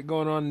bullshit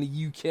going on in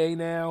the UK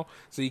now,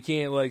 so you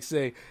can't, like,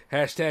 say,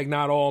 hashtag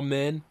not all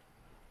men.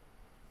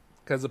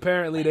 Because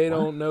apparently they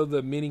don't know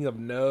the meaning of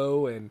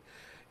no, and,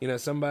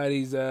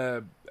 somebody's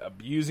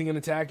abusing and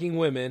attacking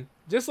women.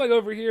 Just like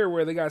over here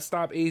where they got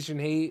Stop Asian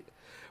Hate,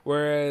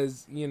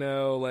 whereas,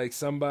 like,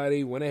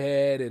 somebody went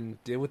ahead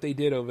and did what they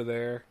did over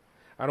there.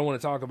 I don't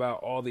want to talk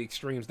about all the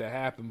extremes that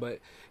happen, but,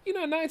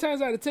 9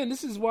 times out of 10,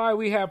 this is why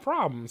we have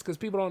problems, because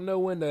people don't know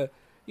when to,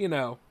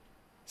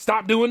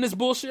 stop doing this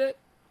bullshit.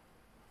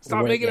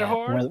 Stop making it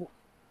hard.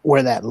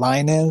 Where that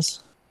line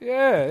is.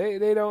 Yeah,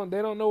 they don't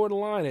know where the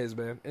line is,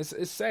 man.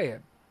 It's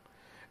sad.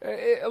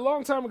 A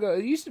long time ago,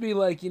 it used to be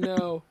like,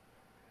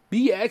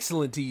 be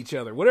excellent to each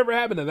other. Whatever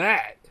happened to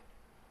that?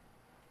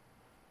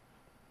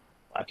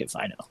 Fuck if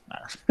I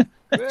know.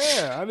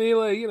 Yeah, I mean,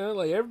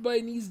 like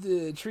everybody needs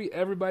to treat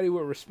everybody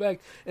with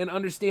respect and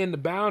understand the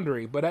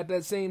boundary. But at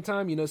that same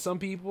time, some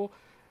people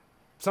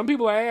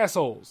are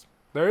assholes.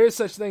 There is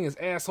such thing as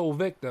asshole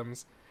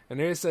victims, and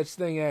there is such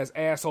thing as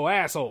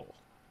asshole.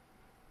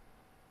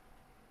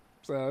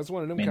 So it's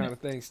one of them kind of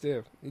things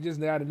too. You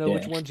just got to know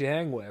which ones you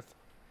hang with,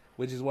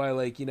 which is why,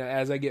 like,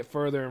 as I get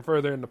further and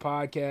further into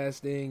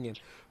podcasting and,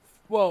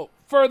 well,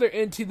 further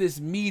into this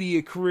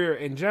media career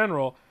in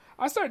general,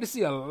 I started to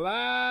see a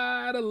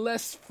lot of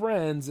less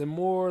friends and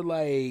more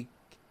like,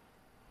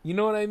 you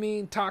know what I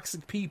mean?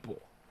 Toxic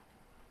people.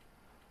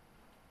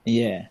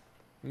 Yeah.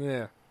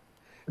 Yeah.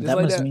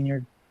 That must mean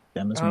you're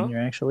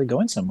actually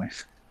going somewhere.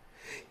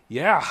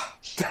 Yeah.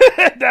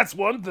 That's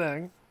one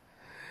thing.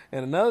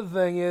 And another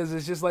thing is,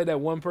 it's just like that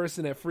one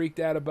person that freaked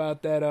out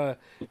about that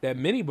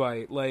mini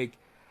bite. Like,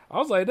 I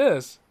was like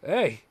this,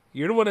 hey,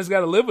 you're the one that's got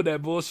to live with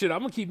that bullshit. I'm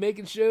going to keep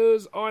making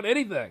shows on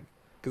anything,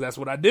 because that's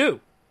what I do.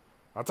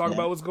 I'll talk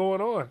about what's going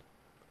on.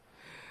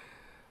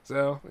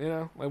 So,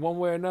 like one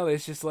way or another,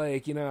 it's just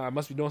like, I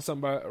must be doing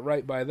something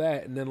right by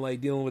that. And then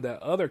like dealing with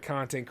that other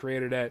content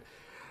creator that,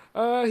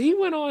 he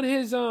went on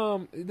his,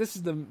 this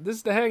is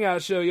the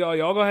hangout show, y'all.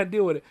 Y'all go ahead and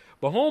deal with it.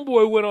 But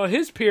homeboy went on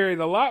his period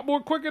a lot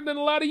more quicker than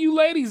a lot of you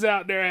ladies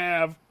out there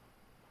have.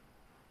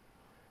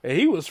 And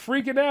he was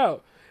freaking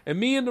out. And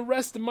me and the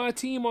rest of my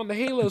team on the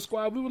Halo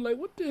squad, we were like,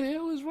 what the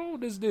hell is wrong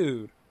with this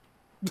dude?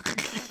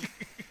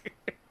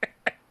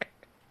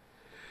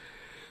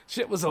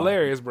 Shit was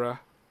hilarious, bro.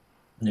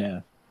 Yeah,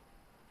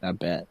 I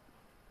bet.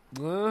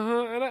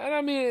 And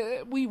I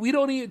mean, we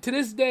don't even, to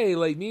this day,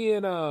 like me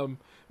and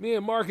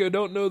Marco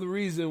don't know the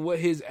reason what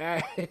his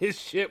his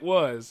shit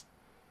was.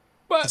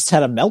 But Just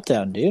had a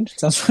meltdown, dude.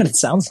 That's what it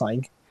sounds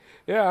like.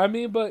 yeah, I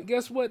mean, but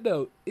guess what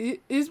though?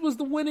 His was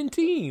the winning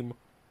team.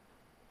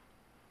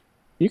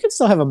 You can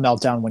still have a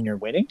meltdown when you're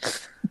winning.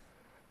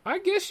 I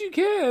guess you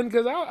can,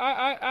 because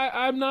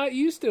I'm not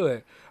used to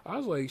it. I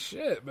was like,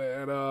 shit,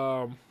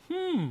 man.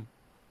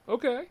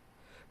 Okay.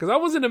 Because I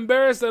wasn't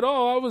embarrassed at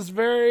all. I was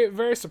very,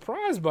 very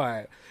surprised by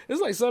it. It's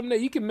like something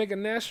that you can make a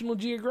National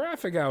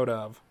Geographic out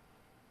of.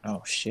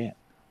 Oh, shit.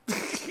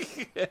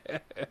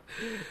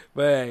 But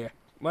hey,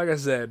 like I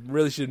said,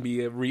 really shouldn't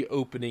be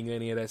reopening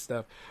any of that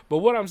stuff. But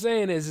what I'm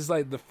saying is, it's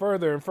like the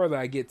further and further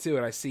I get to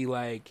it, I see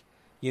like,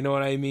 you know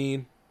what I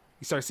mean?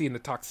 You start seeing the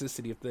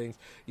toxicity of things.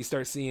 You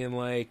start seeing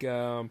like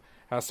how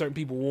certain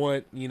people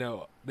want, you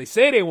know, they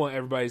say they want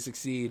everybody to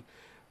succeed,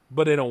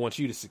 but they don't want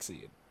you to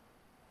succeed.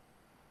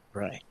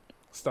 Right.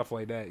 Stuff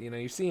like that. You know,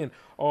 you're seeing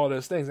all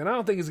those things. And I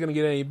don't think it's going to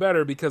get any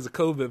better because of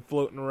COVID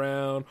floating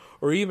around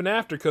or even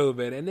after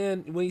COVID. And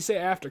then when you say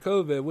after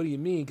COVID, what do you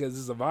mean? Because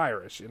it's a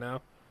virus, you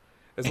know?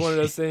 It's one of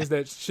those things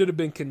that should have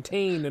been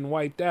contained and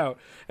wiped out.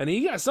 And then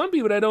you got some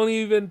people that don't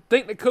even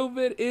think that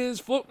COVID is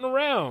floating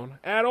around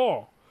at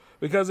all.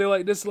 Because they're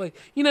like, this, like,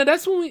 you know,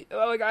 that's when we,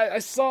 like, I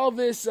saw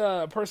this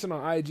person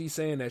on IG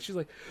saying that. She's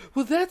like,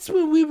 well, that's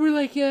when we were,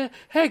 like,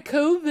 had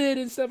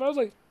COVID and stuff. I was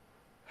like,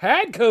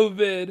 had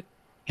COVID?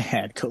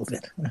 Had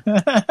COVID.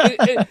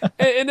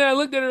 and then I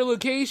looked at her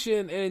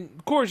location, and,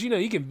 of course, you know,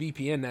 you can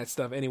VPN that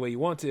stuff any way you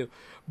want to.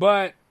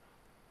 But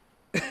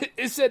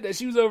it said that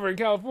she was over in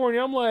California.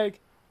 I'm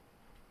like,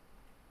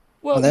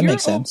 well, that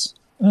makes sense.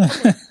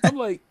 I'm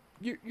like,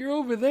 you're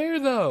over there,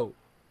 though.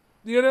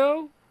 You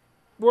know?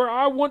 Where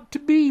I want to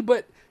be,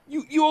 but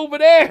you over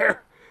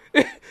there.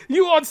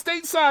 You on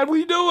stateside. What are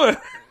you doing?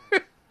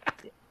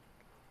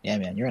 Yeah,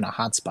 man, you're in a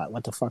hot spot.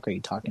 What the fuck are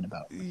you talking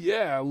about?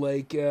 Yeah,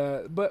 like,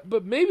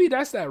 but maybe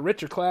that's that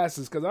richer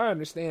classes, because I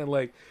understand,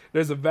 like,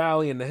 there's a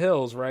valley in the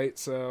hills, right?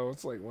 So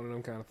it's like one of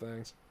them kind of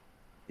things.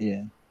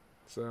 Yeah.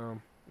 So,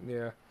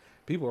 yeah.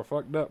 People are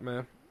fucked up,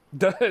 man.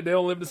 They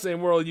don't live in the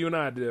same world you and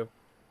I do.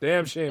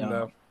 Damn shame,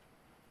 though.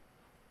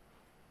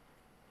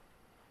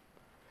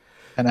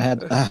 And I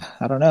had,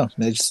 I don't know,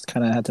 they just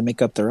kind of had to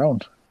make up their own.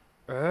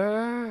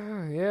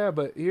 Yeah,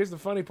 but here's the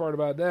funny part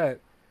about that.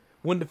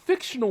 When the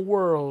fictional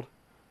world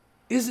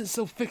isn't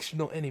so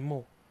fictional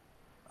anymore.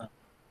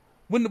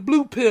 When the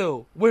blue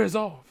pill wears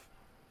off,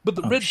 but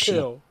the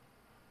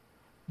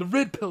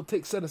red pill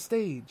takes center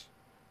stage.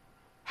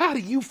 How do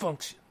you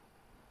function?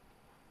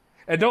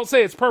 And don't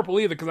say it's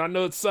purple either, because I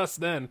know it's sus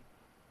then.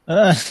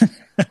 I'm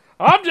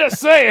just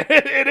saying,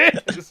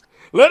 it is.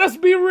 Let us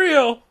be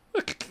real.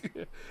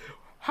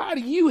 How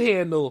do you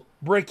handle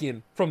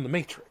breaking from the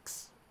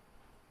Matrix?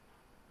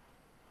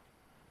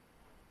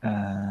 With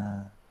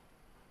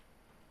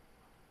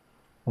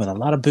a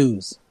lot of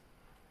booze.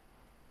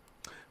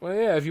 Well,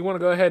 yeah, if you want to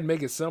go ahead and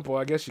make it simple,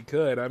 I guess you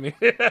could. I mean,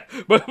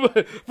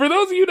 but for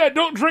those of you that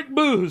don't drink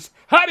booze,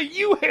 how do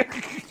you handle...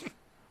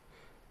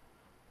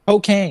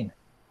 Cocaine.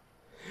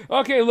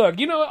 Okay, look,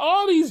 you know,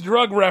 all these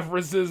drug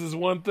references is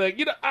one thing.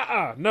 You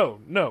know,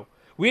 no.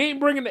 We ain't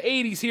bringing the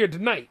 80s here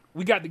tonight.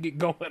 We got to get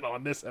going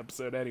on this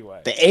episode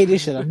anyway. The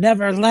 80s should have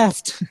never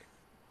left.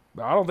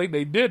 I don't think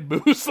they did,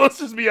 Boost. Let's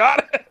just be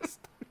honest.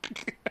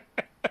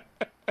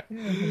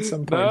 In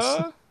some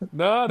parts.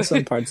 No. In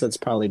some parts, that's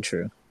probably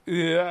true.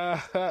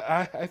 Yeah,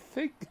 I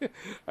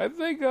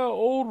think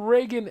old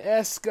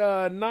Reagan-esque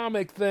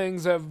nomic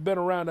things have been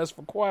around us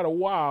for quite a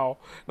while.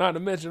 Not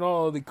to mention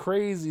all of the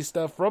crazy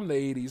stuff from the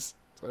 80s.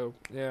 So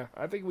yeah,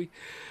 I think we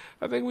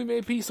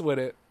made peace with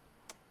it.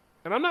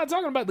 And I'm not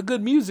talking about the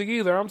good music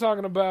either. I'm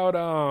talking about,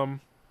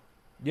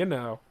 you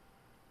know,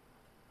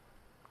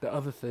 the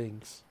other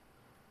things.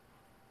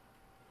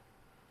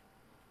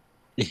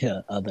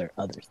 Yeah, other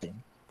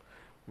thing.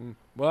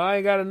 Well, I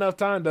ain't got enough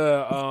time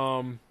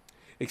to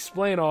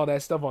explain all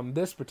that stuff on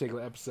this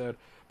particular episode,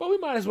 but we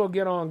might as well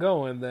get on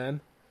going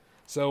then.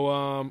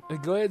 So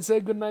go ahead and say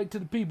goodnight to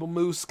the people,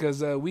 Moose,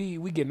 because we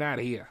getting out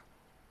of here.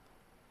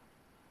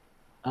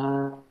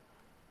 No,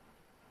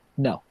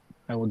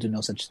 I will do no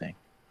such thing.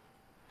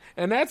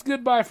 And that's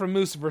goodbye from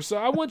Lucifer. So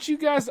I want you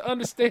guys to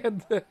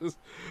understand this.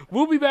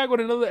 We'll be back with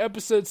another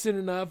episode soon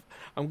enough.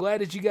 I'm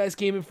glad that you guys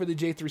came in for the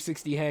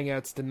J360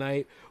 Hangouts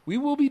tonight. We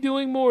will be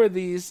doing more of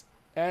these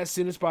as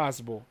soon as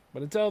possible.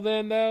 But until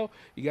then, though,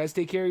 you guys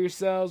take care of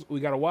yourselves.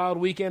 We got a wild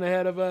weekend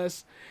ahead of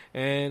us.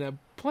 And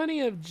plenty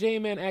of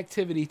J-Man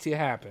activity to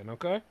happen,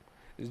 okay?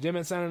 This is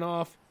J-Man signing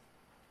off.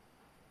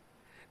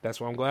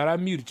 That's why I'm glad I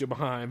muted you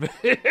behind.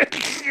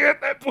 At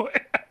that point.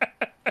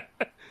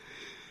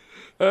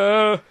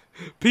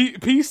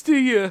 Peace to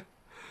you.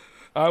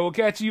 I will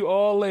catch you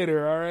all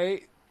later, all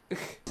right?